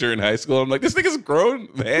teenager in high school. I'm like, this nigga's a grown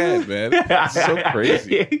man, man. It's so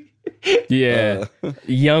crazy. Yeah.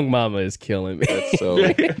 Young mama is killing me. That's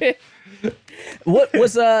so What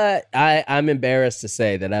was I'm embarrassed to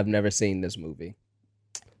say that I've never seen this movie.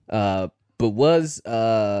 But was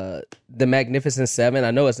The Magnificent Seven,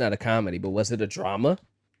 I know it's not a comedy, but was it a drama?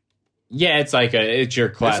 Yeah, it's your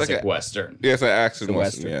classic a- Western. yeah, it's an action It's a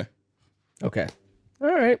western. Western. Yeah. Okay.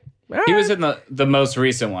 All right. He was in the most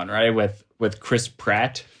recent one, right? With Chris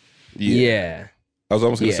Pratt. Yeah. I was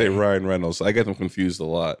almost gonna Yeah. say Ryan Reynolds. I get them confused a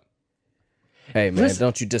lot. Hey man, Listen-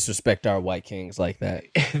 don't you disrespect our white kings like that.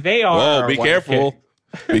 They are. Whoa, be one careful. kid.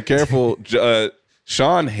 Be careful.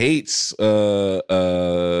 Sean hates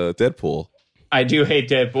Deadpool. I do hate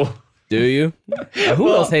Deadpool. Do you? Who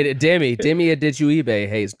else hated Demi? Demi at Did You eBay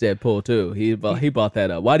hates Deadpool too. He bought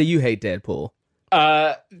that up. Why do you hate Deadpool?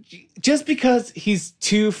 Just because he's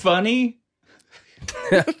too funny.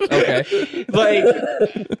 Okay,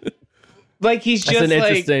 Like he's that's just an like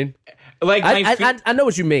interesting. I know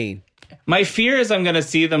what you mean. my fear is I'm gonna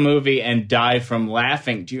see the movie and die from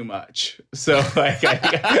laughing too much. So like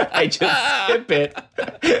I just skip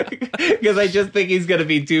it because I just think he's gonna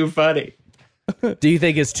be too funny. Do you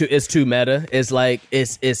think it's too meta? It's like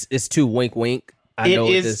it's too wink wink. It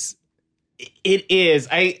is. It is.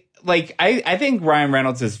 I think Ryan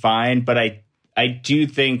Reynolds is fine, but I I do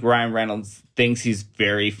think Ryan Reynolds thinks he's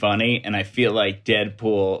very funny, and I feel like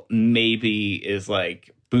Deadpool maybe is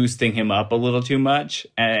like boosting him up a little too much,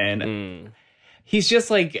 and he's just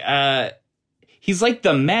like he's like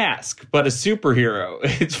The Mask, but a superhero.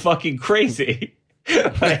 It's fucking crazy.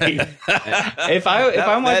 Like, if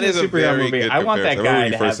I'm watching a superhero movie, I want that guy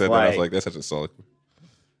to have I was like, that's such a solid.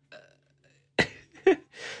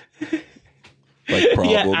 Like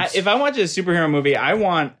problems. Yeah, if I'm watching a superhero movie, I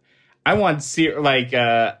want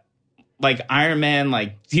like Iron Man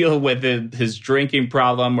like deal with his drinking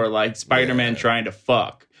problem, or like Spider-Man trying to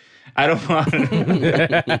fuck. I don't want,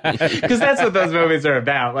 because that's what those movies are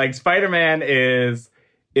about. Like Spider-Man is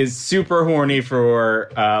super horny for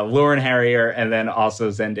Lauren Harrier and then also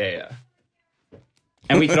Zendaya,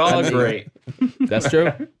 and we could all agree. That's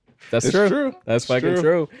true. That's true. That's fucking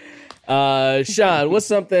true. Sean, what's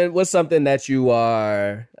something that you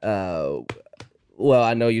are? Well,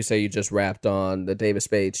 I know you say you just wrapped on the David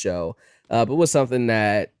Spade show, but what's something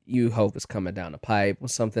that you hope is coming down the pipe?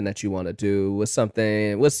 What's something that you want to do? What's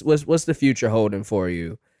the future holding for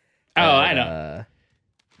you? Oh, I know.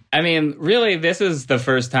 I mean, really, this is the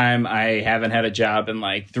first time I haven't had a job in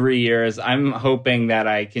like 3 years. I'm hoping that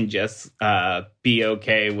I can just be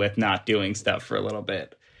okay with not doing stuff for a little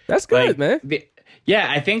bit. That's good, like, man. Yeah,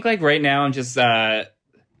 I think like right now I'm just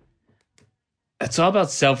it's all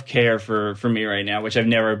about self-care for me right now, which I've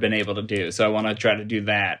never been able to do. So I want to try to do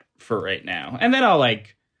that for right now. And then I'll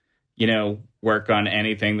like, work on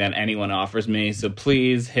anything that anyone offers me. So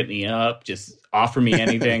please hit me up. Just offer me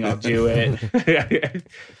anything. I'll do it.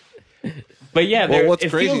 But yeah, well, what's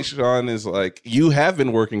crazy, Sean, is like you have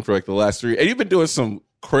been working for like the last 3 years, and you've been doing some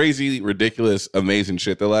crazy, ridiculous, amazing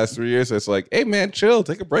shit the last 3 years. So it's like, hey man, chill,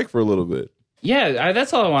 take a break for a little bit. Yeah,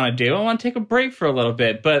 that's all I want to do. I want to take a break for a little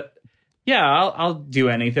bit, but yeah, I'll do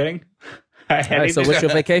anything. All right, so what's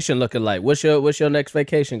your vacation looking like? What's your next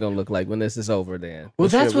vacation gonna look like when this is over? Then,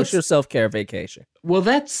 what's your self-care vacation? Well,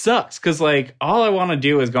 that sucks because like all I want to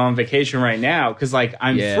do is go on vacation right now because like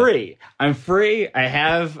I'm free. I'm free. I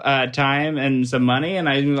have time and some money, and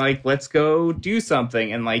I'm like, let's go do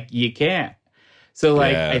something, and like you can't. So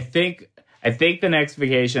like I think the next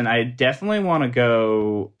vacation I definitely want to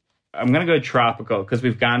go. I'm gonna go tropical because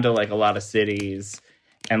we've gone to like a lot of cities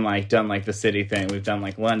and like done like the city thing. We've done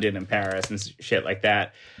like London and Paris and shit like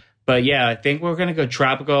that. But yeah, I think we're gonna go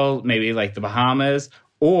tropical, maybe like the Bahamas,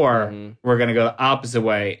 or we're gonna go the opposite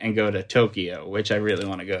way and go to Tokyo, which I really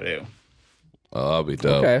want to go to. Oh, that'll be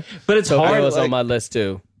dope. Okay, but it's hard. Tokyo's on my list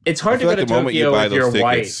too. It's hard to go to Tokyo with your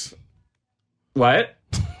wife. What?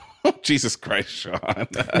 Jesus Christ, Sean!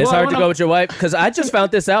 It's hard to go with your wife because I just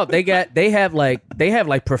found this out. They have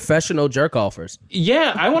like professional jerk offers.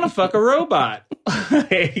 Yeah, I want to fuck a robot.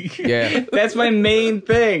 That's my main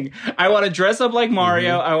thing. I want to dress up like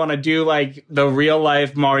Mario. I want to do like the real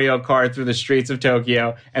life Mario Kart through the streets of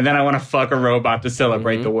Tokyo, and then I want to fuck a robot to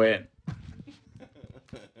celebrate the win.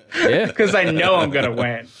 Yeah, because I know I'm gonna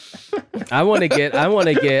win. I want to get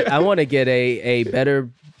a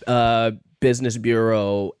better Business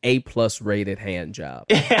Bureau A+ rated hand job.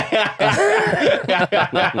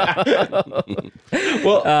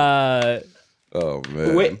 Well, oh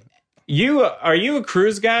man, wait, are you a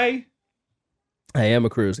cruise guy? I am a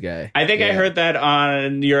cruise guy. I think I heard that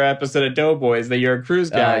on your episode of Doughboys that you're a cruise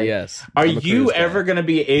guy. Yes. Are you ever going to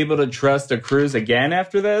be able to trust a cruise again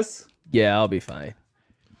after this? Yeah, I'll be fine.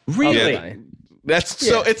 Really? That's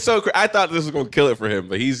so. It's so. I thought this was going to kill it for him,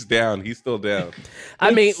 but he's down. He's still down. I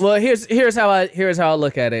mean, well, here's how I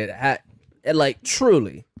look at it. Like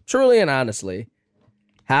truly and honestly,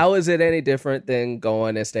 how is it any different than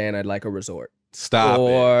going and staying at like a resort? Stop.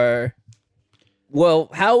 it. Well,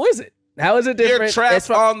 how is it? How is it different? You're trapped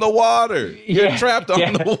on the water. You're trapped on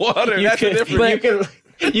the water. That's the difference.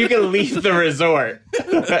 You can leave the resort.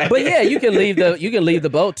 But yeah, you can leave the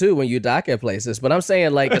boat too when you dock at places. But I'm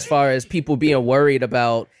saying like as far as people being worried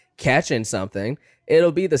about catching something,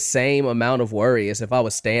 it'll be the same amount of worry as if I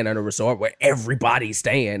was staying at a resort where everybody's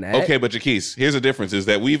staying at. Okay, but Jaquise, here's the difference is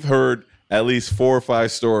that we've heard at least 4 or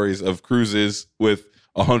 5 stories of cruises with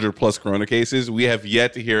 100+ corona cases. We have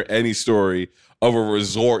yet to hear any story of a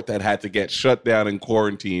resort that had to get shut down and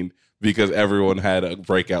quarantined because everyone had a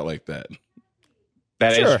breakout like that.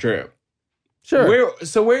 That is true. Sure.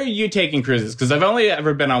 Where are you taking cruises? Because I've only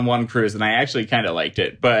ever been on one cruise, and I actually kind of liked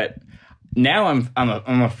it. But now I'm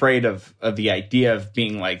afraid of the idea of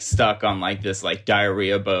being like stuck on like this like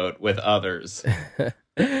diarrhea boat with others.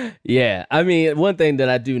 Yeah, I mean, one thing that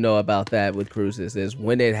I do know about that with cruises is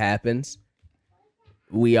when it happens,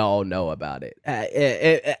 we all know about it.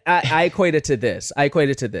 I equate it to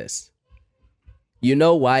this. You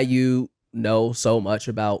know why you know so much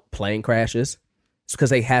about plane crashes? It's because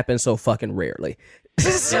they happen so fucking rarely.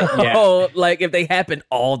 So, like, if they happen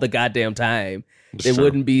all the goddamn time, it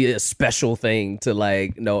wouldn't be a special thing to,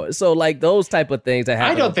 like, know. So, like, those type of things that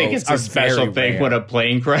happen. I don't think it's a special thing when a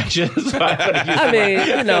plane crashes. I mean,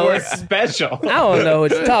 you know, it's special. I don't know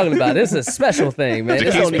what you're talking about. It's a special thing, man.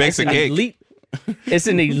 Jaquise It's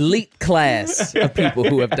an elite class of people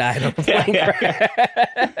who have died on a plane crash.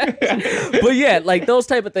 But yeah, like those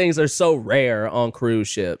type of things are so rare on cruise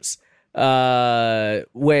ships.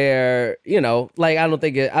 Where, you know, like I don't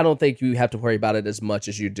think you have to worry about it as much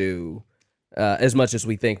as you do, as much as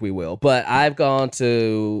we think we will. But I've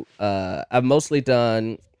mostly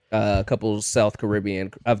done a couple South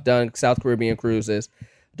Caribbean. I've done South Caribbean cruises,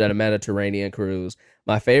 done a Mediterranean cruise.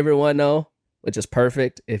 My favorite one though, which is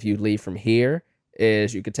perfect if you leave from here,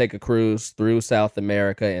 is you could take a cruise through South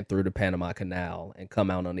America and through the Panama Canal and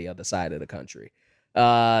come out on the other side of the country.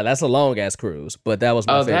 That's a long ass cruise, but that was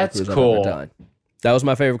my favorite cruise I've ever done. That was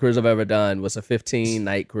my favorite cruise I've ever done. Was a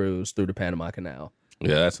 15-night cruise through the Panama Canal.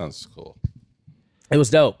 Yeah, that sounds cool. It was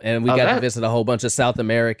dope, and we got to visit a whole bunch of South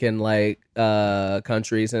American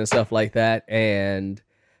countries and stuff like that. And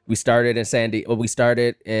we started in we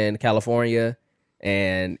started in California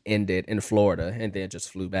and ended in Florida, and then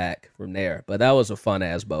just flew back from there. But that was a fun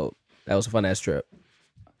ass boat. That was a fun ass trip.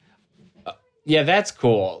 Yeah, that's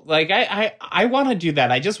cool. Like I want to do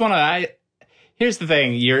that. I just want to. Here's the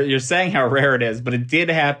thing: you're saying how rare it is, but it did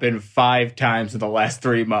happen 5 times in the last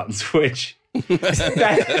 3 months, which that's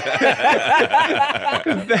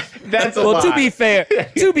a lot. To be fair,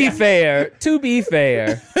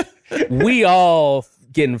 we all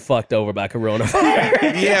getting fucked over by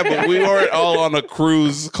coronavirus. Yeah, but we weren't all on a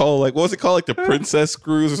cruise called, like, what was it called? Like the Princess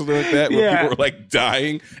Cruise or something like that, where people were like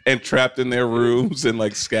dying and trapped in their rooms and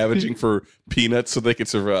like scavenging for peanuts so they could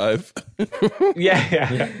survive.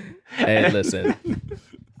 Yeah. Hey, listen,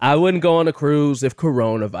 I wouldn't go on a cruise if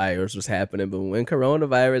coronavirus was happening, but when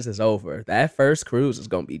coronavirus is over, that first cruise is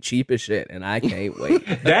gonna be cheap as shit, and I can't wait.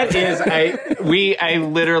 That is, I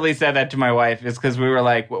literally said that to my wife, is because we were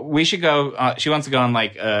like, we should go. She wants to go on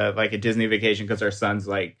like a Disney vacation because our son's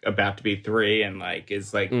like about to be 3 and like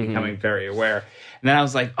is like becoming very aware. And then I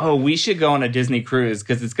was like, oh, we should go on a Disney cruise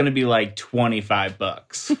because it's gonna be like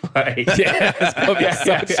 $25. Like, yeah, it's gonna be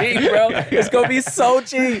so cheap, bro. It's gonna be so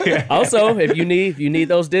cheap. Also, if you need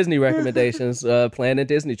those Disney recommendations, planning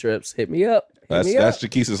Disney trips, hit me up. That's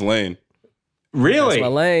Jaquise's lane. Really? That's my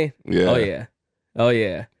lane. Yeah. Oh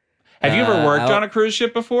yeah. Have you ever worked on a cruise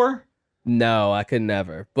ship before? No, I could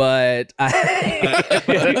never. But I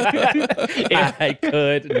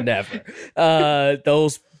could never.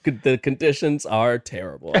 The conditions are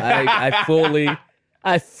terrible. I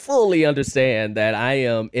fully understand that I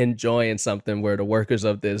am enjoying something where the workers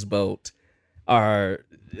of this boat are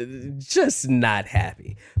just not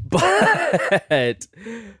happy. But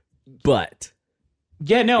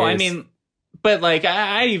yeah, no, I mean, but like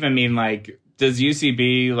I even mean, like, does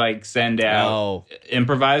UCB like send out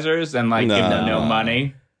improvisers and like give them no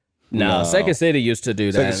money? No, Second City used to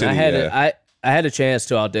do that. I had a chance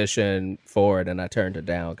to audition for it, and I turned it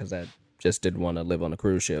down because I just didn't want to live on a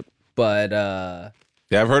cruise ship. But yeah,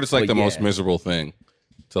 I've heard it's like the most miserable thing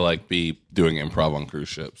to like be doing improv on cruise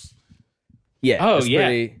ships. Yeah. Oh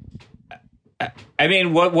yeah. I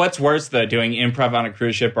mean, what's worse though, doing improv on a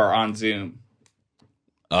cruise ship or on Zoom?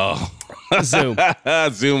 Oh, Zoom.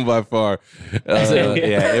 Zoom by far.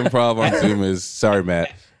 Yeah, improv on Zoom is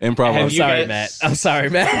Matt. Improv on I'm sorry,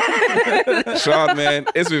 Matt. Sean, man,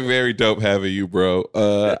 it's been very dope having you, bro.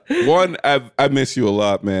 One, I miss you a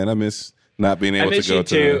lot, man. I miss not being able to go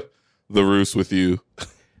to the Roost with you.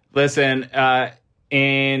 Listen,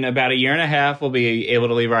 in about a year and a half, we'll be able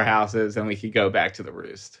to leave our houses and we could go back to the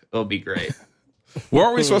Roost. It'll be great.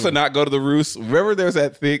 Weren't we supposed to not go to the Roost? Remember, there's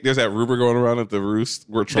that rumor going around at the Roost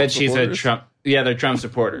where Trump supporters? They're Trump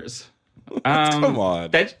supporers. Come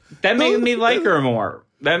on, that made me like her more.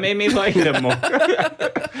 That made me like them more.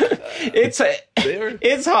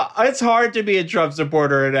 It's hard to be a Trump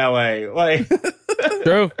supporter in LA. Like,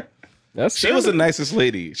 true. She was the nicest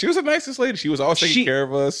lady. She was always taking care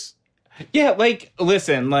of us. Yeah, like,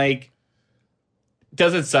 listen, like,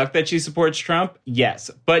 does it suck that she supports Trump?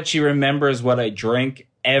 Yes, but she remembers what I drink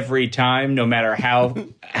every time, no matter how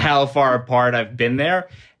far apart I've been there.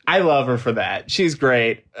 I love her for that. She's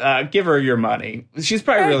great. Give her your money. She's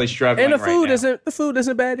probably really struggling. And the food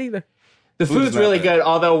isn't bad either. The food's really good.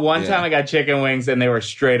 Although one time I got chicken wings and they were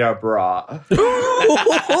straight up raw.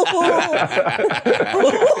 Oh,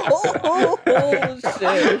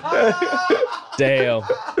 shit. Damn.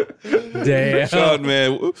 Sean,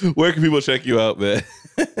 man, where can people check you out, man?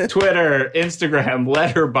 Twitter, Instagram,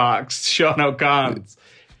 Letterboxd, Sean O'Conn's.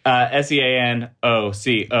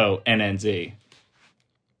 SeanoConnz.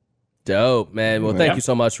 Dope, man. Well, thank Yeah. you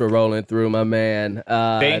so much for rolling through, my man.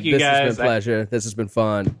 Thank you, this guys. has been a pleasure. This has been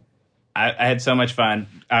fun. I had so much fun.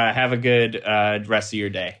 Have a good rest of your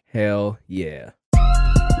day. Hell yeah.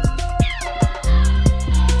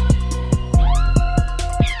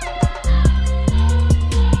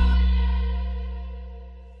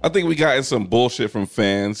 I think we got in some bullshit from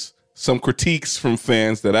fans, some critiques from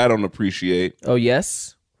fans that I don't appreciate. Oh,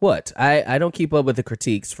 yes? What? I don't keep up with the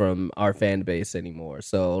critiques from our fan base anymore.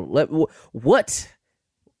 So what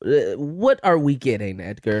are we getting,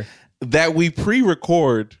 Edgar? That we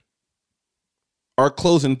pre-record our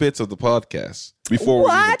closing bits of the podcast before we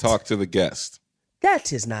even What? talk to the guest.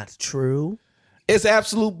 That is not true. It's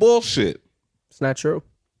absolute bullshit. It's not true.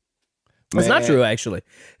 It's not Man. true, actually.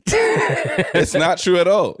 It's not true at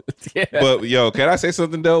all. Yeah. But yo, can I say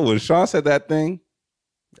something though? When Sean said that thing,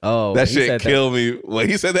 Oh, that he shit said killed me. When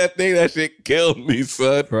he said that thing, that shit killed me,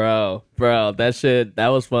 son. Bro, that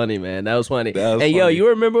was funny, man. That was funny. That was And yo, funny. you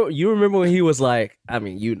remember when he was like, I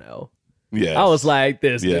mean, you know. Yes. I was like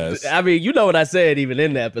this. Yes. I mean, you know what I said even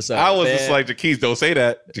in the episode. I was man. just like, Jaquise, don't say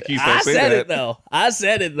that. Jaquise, don't I say said that. it though. I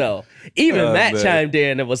said it though. Even Oh, Matt man. chimed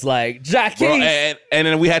in and was like, Jaquise. Bro, and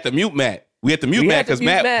then we had to mute Matt. We had to mute We Matt had to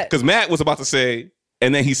mute Matt. because Matt was about to say,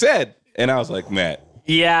 and then he said, and I was like, Matt.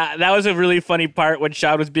 Yeah, that was a really funny part when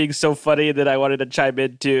Sean was being so funny that I wanted to chime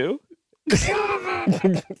in too.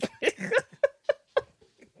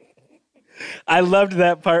 I loved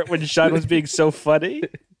that part when Sean was being so funny.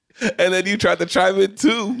 And then you tried to chime in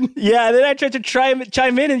too. Yeah, and then I tried to chime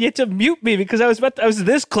in, and you had to mute me because I was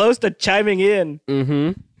this close to chiming in.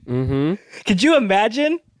 Could you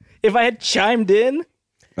imagine if I had chimed in?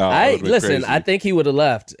 Oh, that would've been Listen, crazy. I think he would have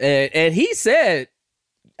left. And he said,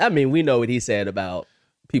 I mean, we know what he said about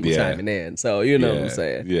people Yeah. chiming in. So you know what I'm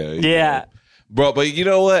saying. Yeah. Bro, but you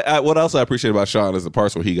know what? What else I appreciate about Sean is the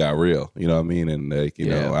parts where he got real. You know what I mean? And like, you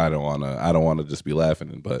know, I don't wanna just be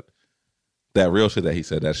laughing, but that real shit that he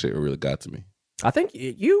said, that shit really got to me. I think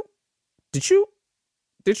did you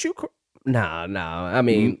Nah. I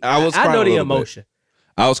mean, I was I crying know a the little bit. emotion.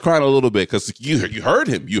 I was crying a little bit because you heard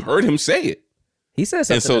him. You heard him say it. He said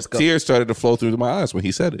something. And so that's tears started to flow through my eyes when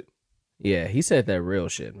he said it. Yeah, he said that real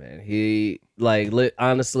shit, man. He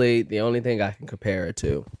honestly, the only thing I can compare it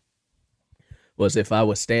to was if I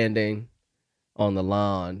was standing on the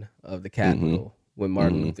lawn of the Capitol when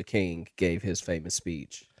Martin Luther King gave his famous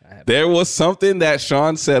speech. There was something that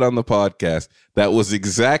Sean said on the podcast that was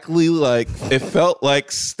exactly like, it felt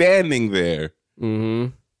like standing there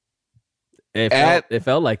It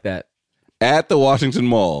felt like that. at the Washington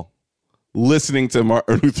Mall listening to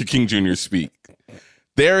Martin Luther King Jr. speak.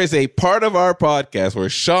 There is a part of our podcast where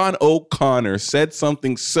Sean O'Connor said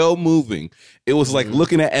something so moving. It was like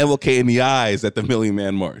looking at MLK in the eyes at the Million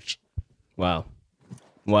Man March. Wow.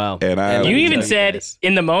 You let me even tell said guys.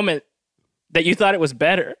 in the moment that you thought it was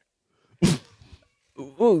better.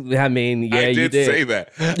 Ooh, I mean, yeah, I you did did say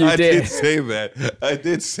that. You I did. did say that. I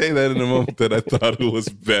did say that in the moment that I thought it was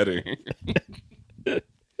better.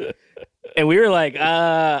 And we were like,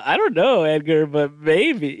 I don't know, Edgar, but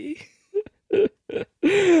maybe.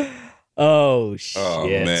 Oh shit. Oh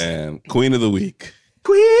man, Queen of the Week.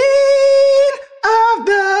 Queen of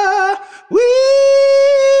the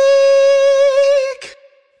Week.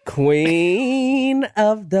 Queen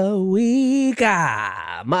of the week.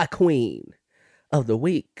 My queen of the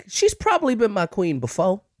week. She's probably been my queen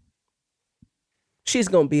before. She's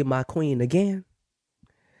gonna be my queen again.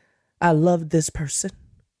 I love this person.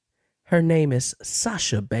 Her name is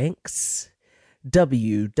Sasha Banks,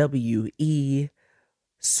 WWE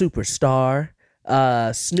superstar.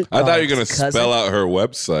 Snoop I thought you were Dogg's gonna cousin. spell out her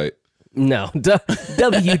website. No, www.sasha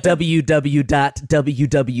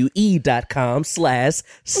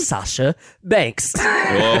Banks.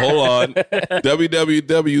 Well, hold on.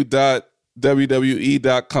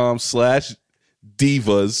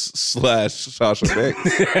 www.divas.com/divas/Sasha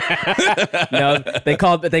Banks. No, they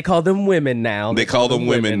call them women now. They call them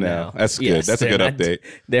women now. That's good. That's a they're good update.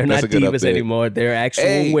 They're That's not a good divas update. anymore. They're actual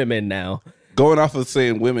Hey. women now. Going off of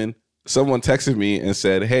saying women, someone texted me and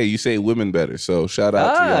said, "Hey, you say women better." So shout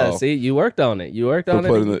out to y'all. See, you worked on it. You worked for on it.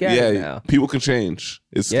 putting and you it. got it Yeah, now. people can change.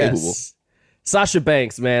 It's capable. Sasha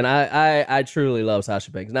Banks, man, I truly love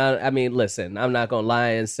Sasha Banks. Now, I mean, listen, I'm not gonna lie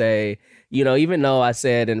and say, you know, even though I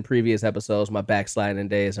said in previous episodes my backsliding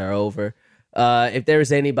days are over, if there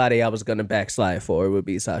was anybody I was gonna backslide for, it would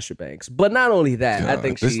be Sasha Banks. But not only that, I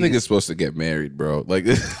think this she's, nigga's supposed to get married, bro. Like,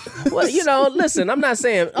 well, listen, I'm not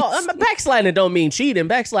saying backsliding don't mean cheating.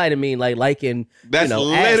 Backsliding mean like liking, ass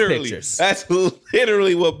pictures. That's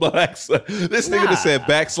literally what this nigga that said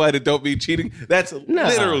backsliding don't mean cheating. That's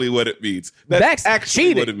literally what it means. That's actually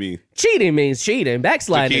cheating. what it means. Cheating means cheating.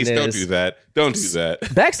 Backsliding Jaquise, don't do that. Don't do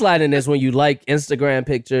that. Backsliding is when you like Instagram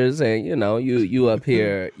pictures and you up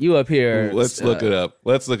here. Let's look it up.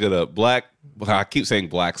 I keep saying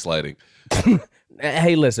black sliding.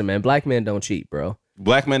 Hey, listen, man. Black men don't cheat, bro.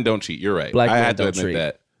 Black men don't cheat. You're right. Black I men had to don't admit cheat.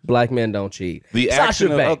 that. Black men don't cheat. The Sasha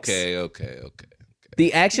action of Banks. okay.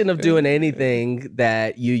 The action of doing anything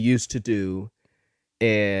that you used to do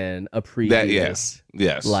in a previous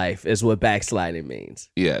Yes. life is what backsliding means.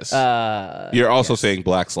 Yes. You're also saying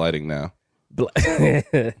black sliding now.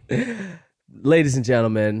 Ladies and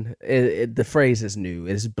gentlemen, the phrase is new.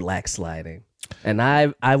 It is black sliding, and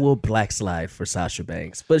I will black slide for Sasha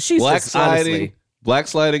Banks. But she's Black just, sliding. honestly, Black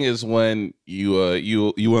sliding is when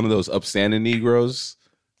you one of those upstanding Negroes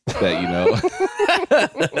that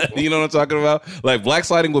you know what I'm talking about. Like black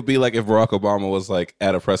sliding would be like if Barack Obama was like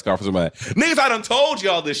at a press conference and like, niggas, I done told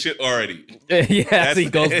y'all this shit already. yeah, he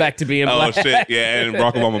goes back to being black. Oh shit, yeah, and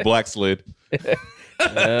Barack Obama black slid.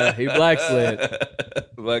 He black slid.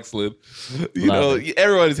 Black slid.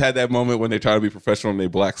 Everybody's had that moment when they try to be professional and they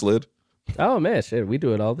black slid. Oh man, shit, we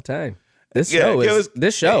do it all the time. This Yeah,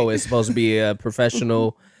 show is supposed to be a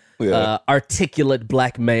professional, articulate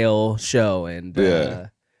black male show, and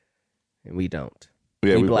we don't.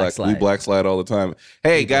 Yeah, we black slide. We black slide all the time.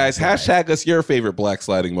 Hey guys, hashtag us your favorite black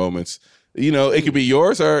sliding moments. It could be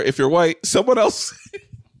yours, or if you're white, someone else.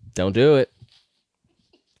 Don't do it.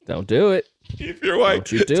 Don't do it. If you're white,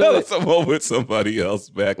 Don't you do tell it. us a moment somebody else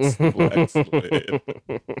black slid.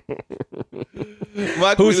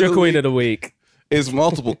 Who's your queen of the week? Is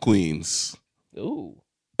multiple queens. Ooh.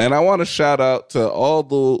 And I want to shout out to all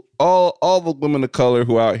the women of color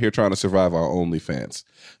who are out here trying to survive on OnlyFans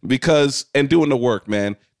and doing the work,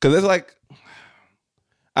 man. Because it's like,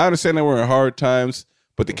 I understand that we're in hard times,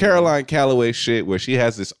 but the Caroline Calloway shit where she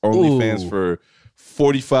has this OnlyFans for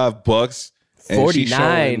 $45, and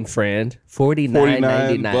 49, friend.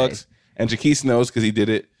 $49.99. And Jaquise knows because he did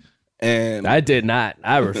it. And I did not.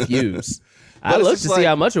 I refuse. I it's looked just to see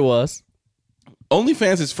how much it was.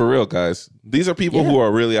 OnlyFans is for real, guys. These are people who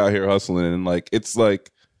are really out here hustling, and it's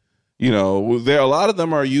like, there a lot of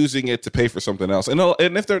them are using it to pay for something else, and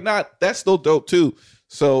if they're not, that's still dope too.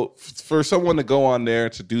 So for someone to go on there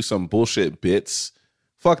to do some bullshit bits,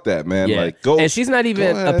 fuck that, man. Yeah. Like go. And she's not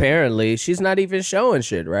even she's not even showing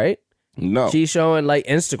shit, right? No, she's showing like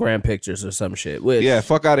Instagram pictures or some shit. Which,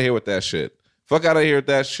 fuck out of here with that shit. Fuck out of here with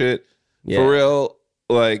that shit. Yeah. For real,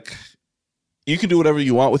 like you can do whatever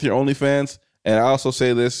you want with your OnlyFans. And I also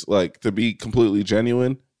say this, like, to be completely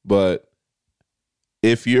genuine, but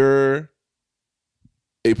if you're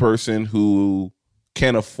a person who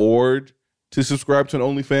can afford to subscribe to an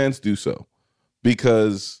OnlyFans, do so.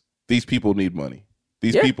 Because these people need money.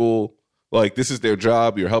 These people, like, this is their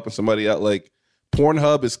job. You're helping somebody out. Like,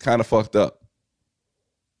 Pornhub is kind of fucked up.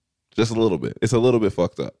 Just a little bit. It's a little bit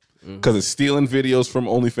fucked up. Because it's stealing videos from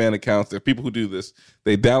OnlyFans accounts. There are people who do this.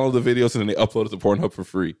 They download the videos and then they upload it to Pornhub for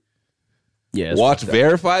free. Yeah, watch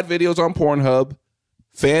verified videos on Pornhub,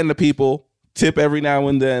 fan the people, tip every now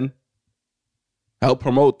and then, help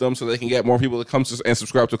promote them so they can get more people to come and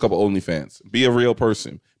subscribe to a couple OnlyFans. Be a real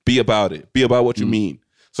person. Be about it. Be about what you mean.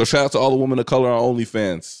 So shout out to all the women of color on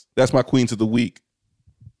OnlyFans. That's my queens of the week.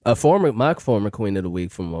 My former queen of the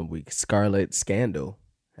week from 1 week, Scarlett Scandal,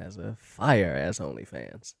 has a fire ass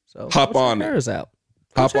OnlyFans. So hop on hers out.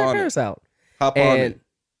 Hop on hers out. Hop on it.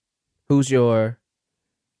 Who's your?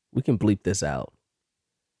 We can bleep this out.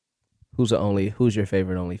 Who's your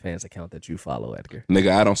favorite OnlyFans account that you follow, Edgar?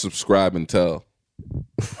 Nigga, I don't subscribe and tell.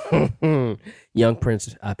 Young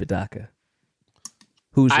Prince Apidaka.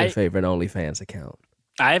 Who's your favorite OnlyFans account?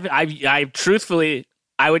 I truthfully,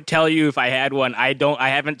 I would tell you if I had one. I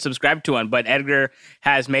haven't subscribed to one, but Edgar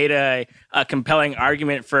has made a compelling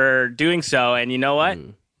argument for doing so. And you know what?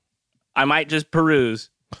 I might just peruse.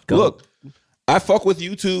 Look, I fuck with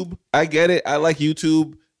YouTube. I get it. I like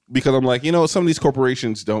YouTube because I'm like, some of these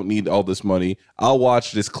corporations don't need all this money. I'll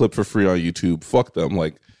watch this clip for free on YouTube. Fuck them.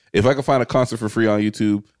 Like, if I can find a concert for free on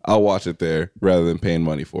YouTube, I'll watch it there rather than paying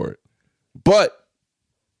money for it. But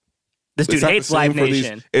this dude hates Live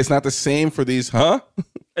Nation. It's not the same for these, huh?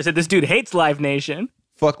 I said this dude hates Live Nation.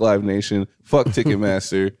 Fuck Live Nation. Fuck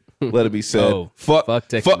Ticketmaster. Let it be said. Oh, fuck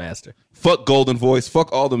Ticketmaster. Fuck Golden Voice.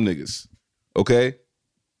 Fuck all them niggas. Okay?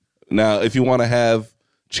 Now, if you want to have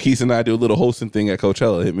Jaquise and I do a little hosting thing at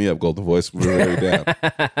Coachella. Hit me up, Golden Voice. We're very down.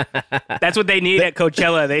 That's what they need at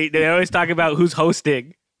Coachella. They always talk about who's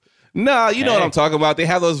hosting. Nah, you know what I'm talking about. They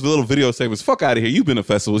have those little video segments. Fuck out of here. You've been to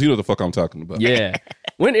festivals. You know what the fuck I'm talking about. Yeah.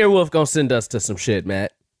 When Earwolf gonna send us to some shit,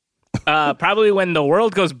 Matt? Probably when the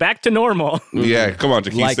world goes back to normal. Yeah, come on,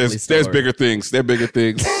 Jaquise. Likely There's story. bigger things. There are bigger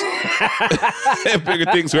things. There are bigger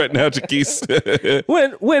things right now, Jaquise.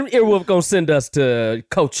 When Earwolf gonna send us to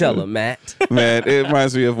Coachella, Matt? Man, it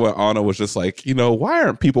reminds me of when Anna was just like, why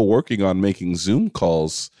aren't people working on making Zoom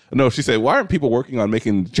calls? No, she said, why aren't people working on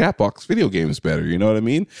making Jackbox video games better? You know what I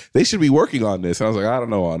mean? They should be working on this. And I was like, I don't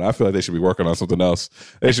know, Anna. I feel like they should be working on something else.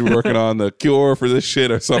 They should be working on the cure for this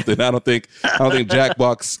shit or something. I don't think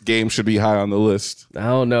Jackbox games should be high on the list. I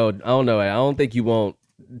don't know. I don't think you want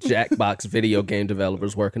Jackbox video game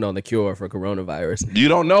developers working on the cure for coronavirus. You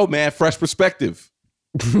don't know, man. Fresh perspective.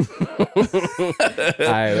 Maybe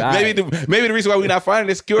the reason why we're not finding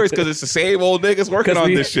this cure is because it's the same old niggas working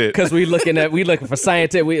on this shit. Because we looking for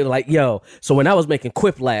scientific. We like, yo. So when I was making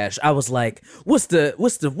Quiplash, I was like, what's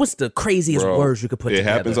the craziest words you could put together?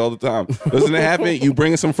 It happens all the time. Doesn't it happen? You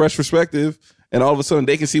bring in some fresh perspective, and all of a sudden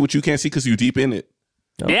they can see what you can't see because you deep in it.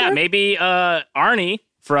 Okay. Yeah, maybe Arnie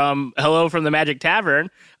from Hello from the Magic Tavern,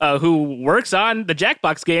 who works on the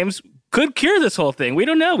Jackbox games, could cure this whole thing. We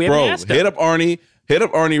don't know. We haven't asked him. Hit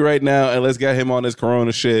up Arnie right now and let's get him on his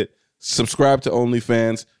corona shit. Subscribe to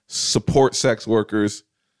OnlyFans. Support sex workers.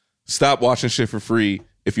 Stop watching shit for free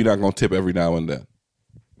if you're not going to tip every now and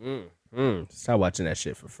then. Stop watching that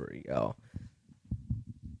shit for free, y'all.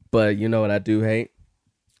 But you know what I do hate?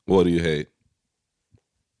 What do you hate?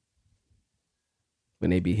 When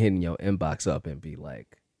they be hitting your inbox up and be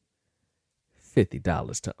like,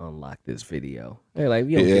 $50 to unlock this video. They're like,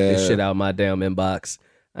 you don't get this shit out of my damn inbox.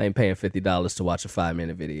 I ain't paying $50 to watch a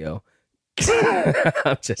 5-minute video.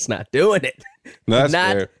 I'm just not doing it. No, that's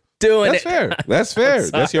not fair. doing That's it. fair. That's fair.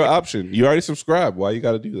 That's your option. You already subscribed. Why you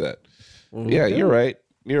got to do that? Yeah, you're right.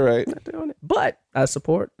 You're right. Not doing it. But I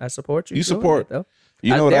support you. You doing support. it, though.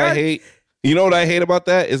 You know what I hate? You know what I hate about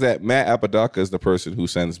that is that Matt Apodaca is the person who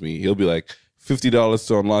sends me. He'll be like, $50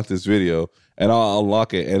 to unlock this video, and I'll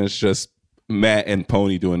unlock it, and it's just Matt and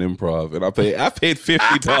Pony doing improv, and I paid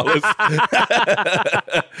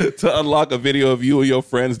 $50 to unlock a video of you and your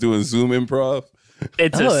friends doing Zoom improv.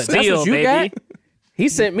 It's a That's steal, what you baby. got? He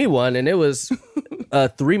sent me one, and it was a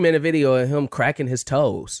 3-minute video of him cracking his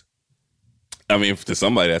toes. I mean, to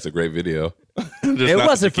somebody, that's a great video. It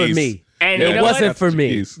wasn't for me. And It you know wasn't what? for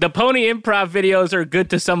me. The Pony improv videos are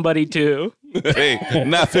good to somebody too. Hey,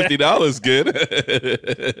 not $50 good.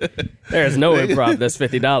 There's no improv that's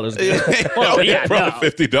 $50. Well, yeah, Probably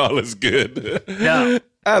no. $50 good. No.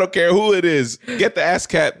 I don't care who it is. Get the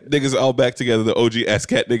ASCAP niggas all back together. The OG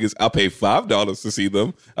ASCAP niggas. I'll pay $5 to see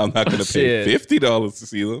them. I'm not going to pay Shit. $50 to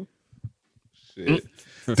see them. Shit.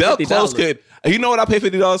 Del $50. Close could. You know what I pay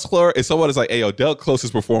 $50 for? If someone is like, hey, yo, Del Close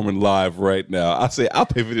is performing live right now. I say, I'll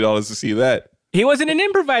pay $50 to see that. He wasn't an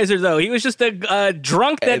improviser though. He was just a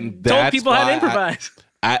drunk that And told that's people how to why improvise.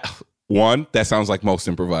 One, that sounds like most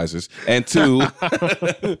improvisers. And two,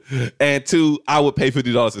 I would pay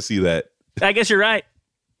 $50 to see that. I guess you're right.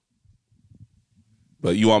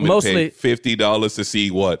 But you want me to pay $50 to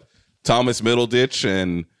see what? Thomas Middleditch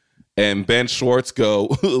and Ben Schwartz go,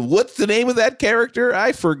 what's the name of that character?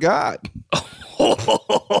 I forgot.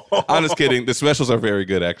 I'm just kidding. The specials are very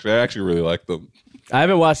good, actually. I actually really like them. I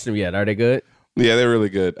haven't watched them yet. Are they good? Yeah, they're really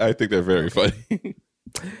good. I think they're very funny.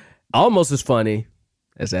 Almost as funny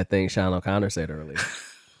as that thing Sean O'Connor said earlier.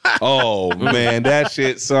 Oh, man, that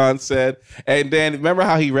shit Son said. And then remember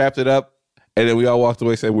how he wrapped it up? And then we all walked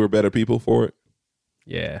away saying we're better people for it?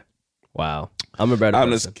 Yeah. Wow. I'm a better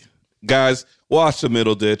person. Guys, watch the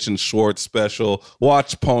Middleditch and Schwartz special.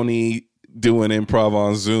 Watch Pony doing improv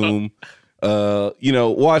on Zoom.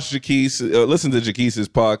 Watch Jaquise, listen to Jaquise's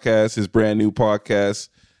podcast, his brand new podcast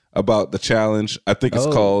about the challenge. I think it's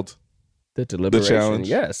called The Deliberation. The Challenge.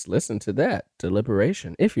 Yes, listen to that.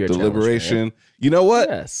 Deliberation. If you're a Deliberation. challenge fan. You know what?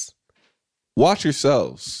 Yes. Watch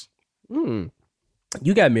yourselves. You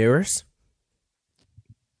got mirrors.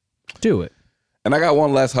 Do it. And I got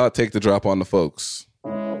one last hot take to drop on the folks.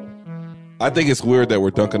 I think it's weird that we're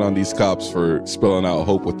dunking on these cops for spilling out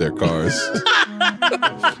hope with their cars.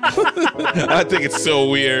 I think it's so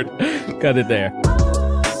weird. Cut it there.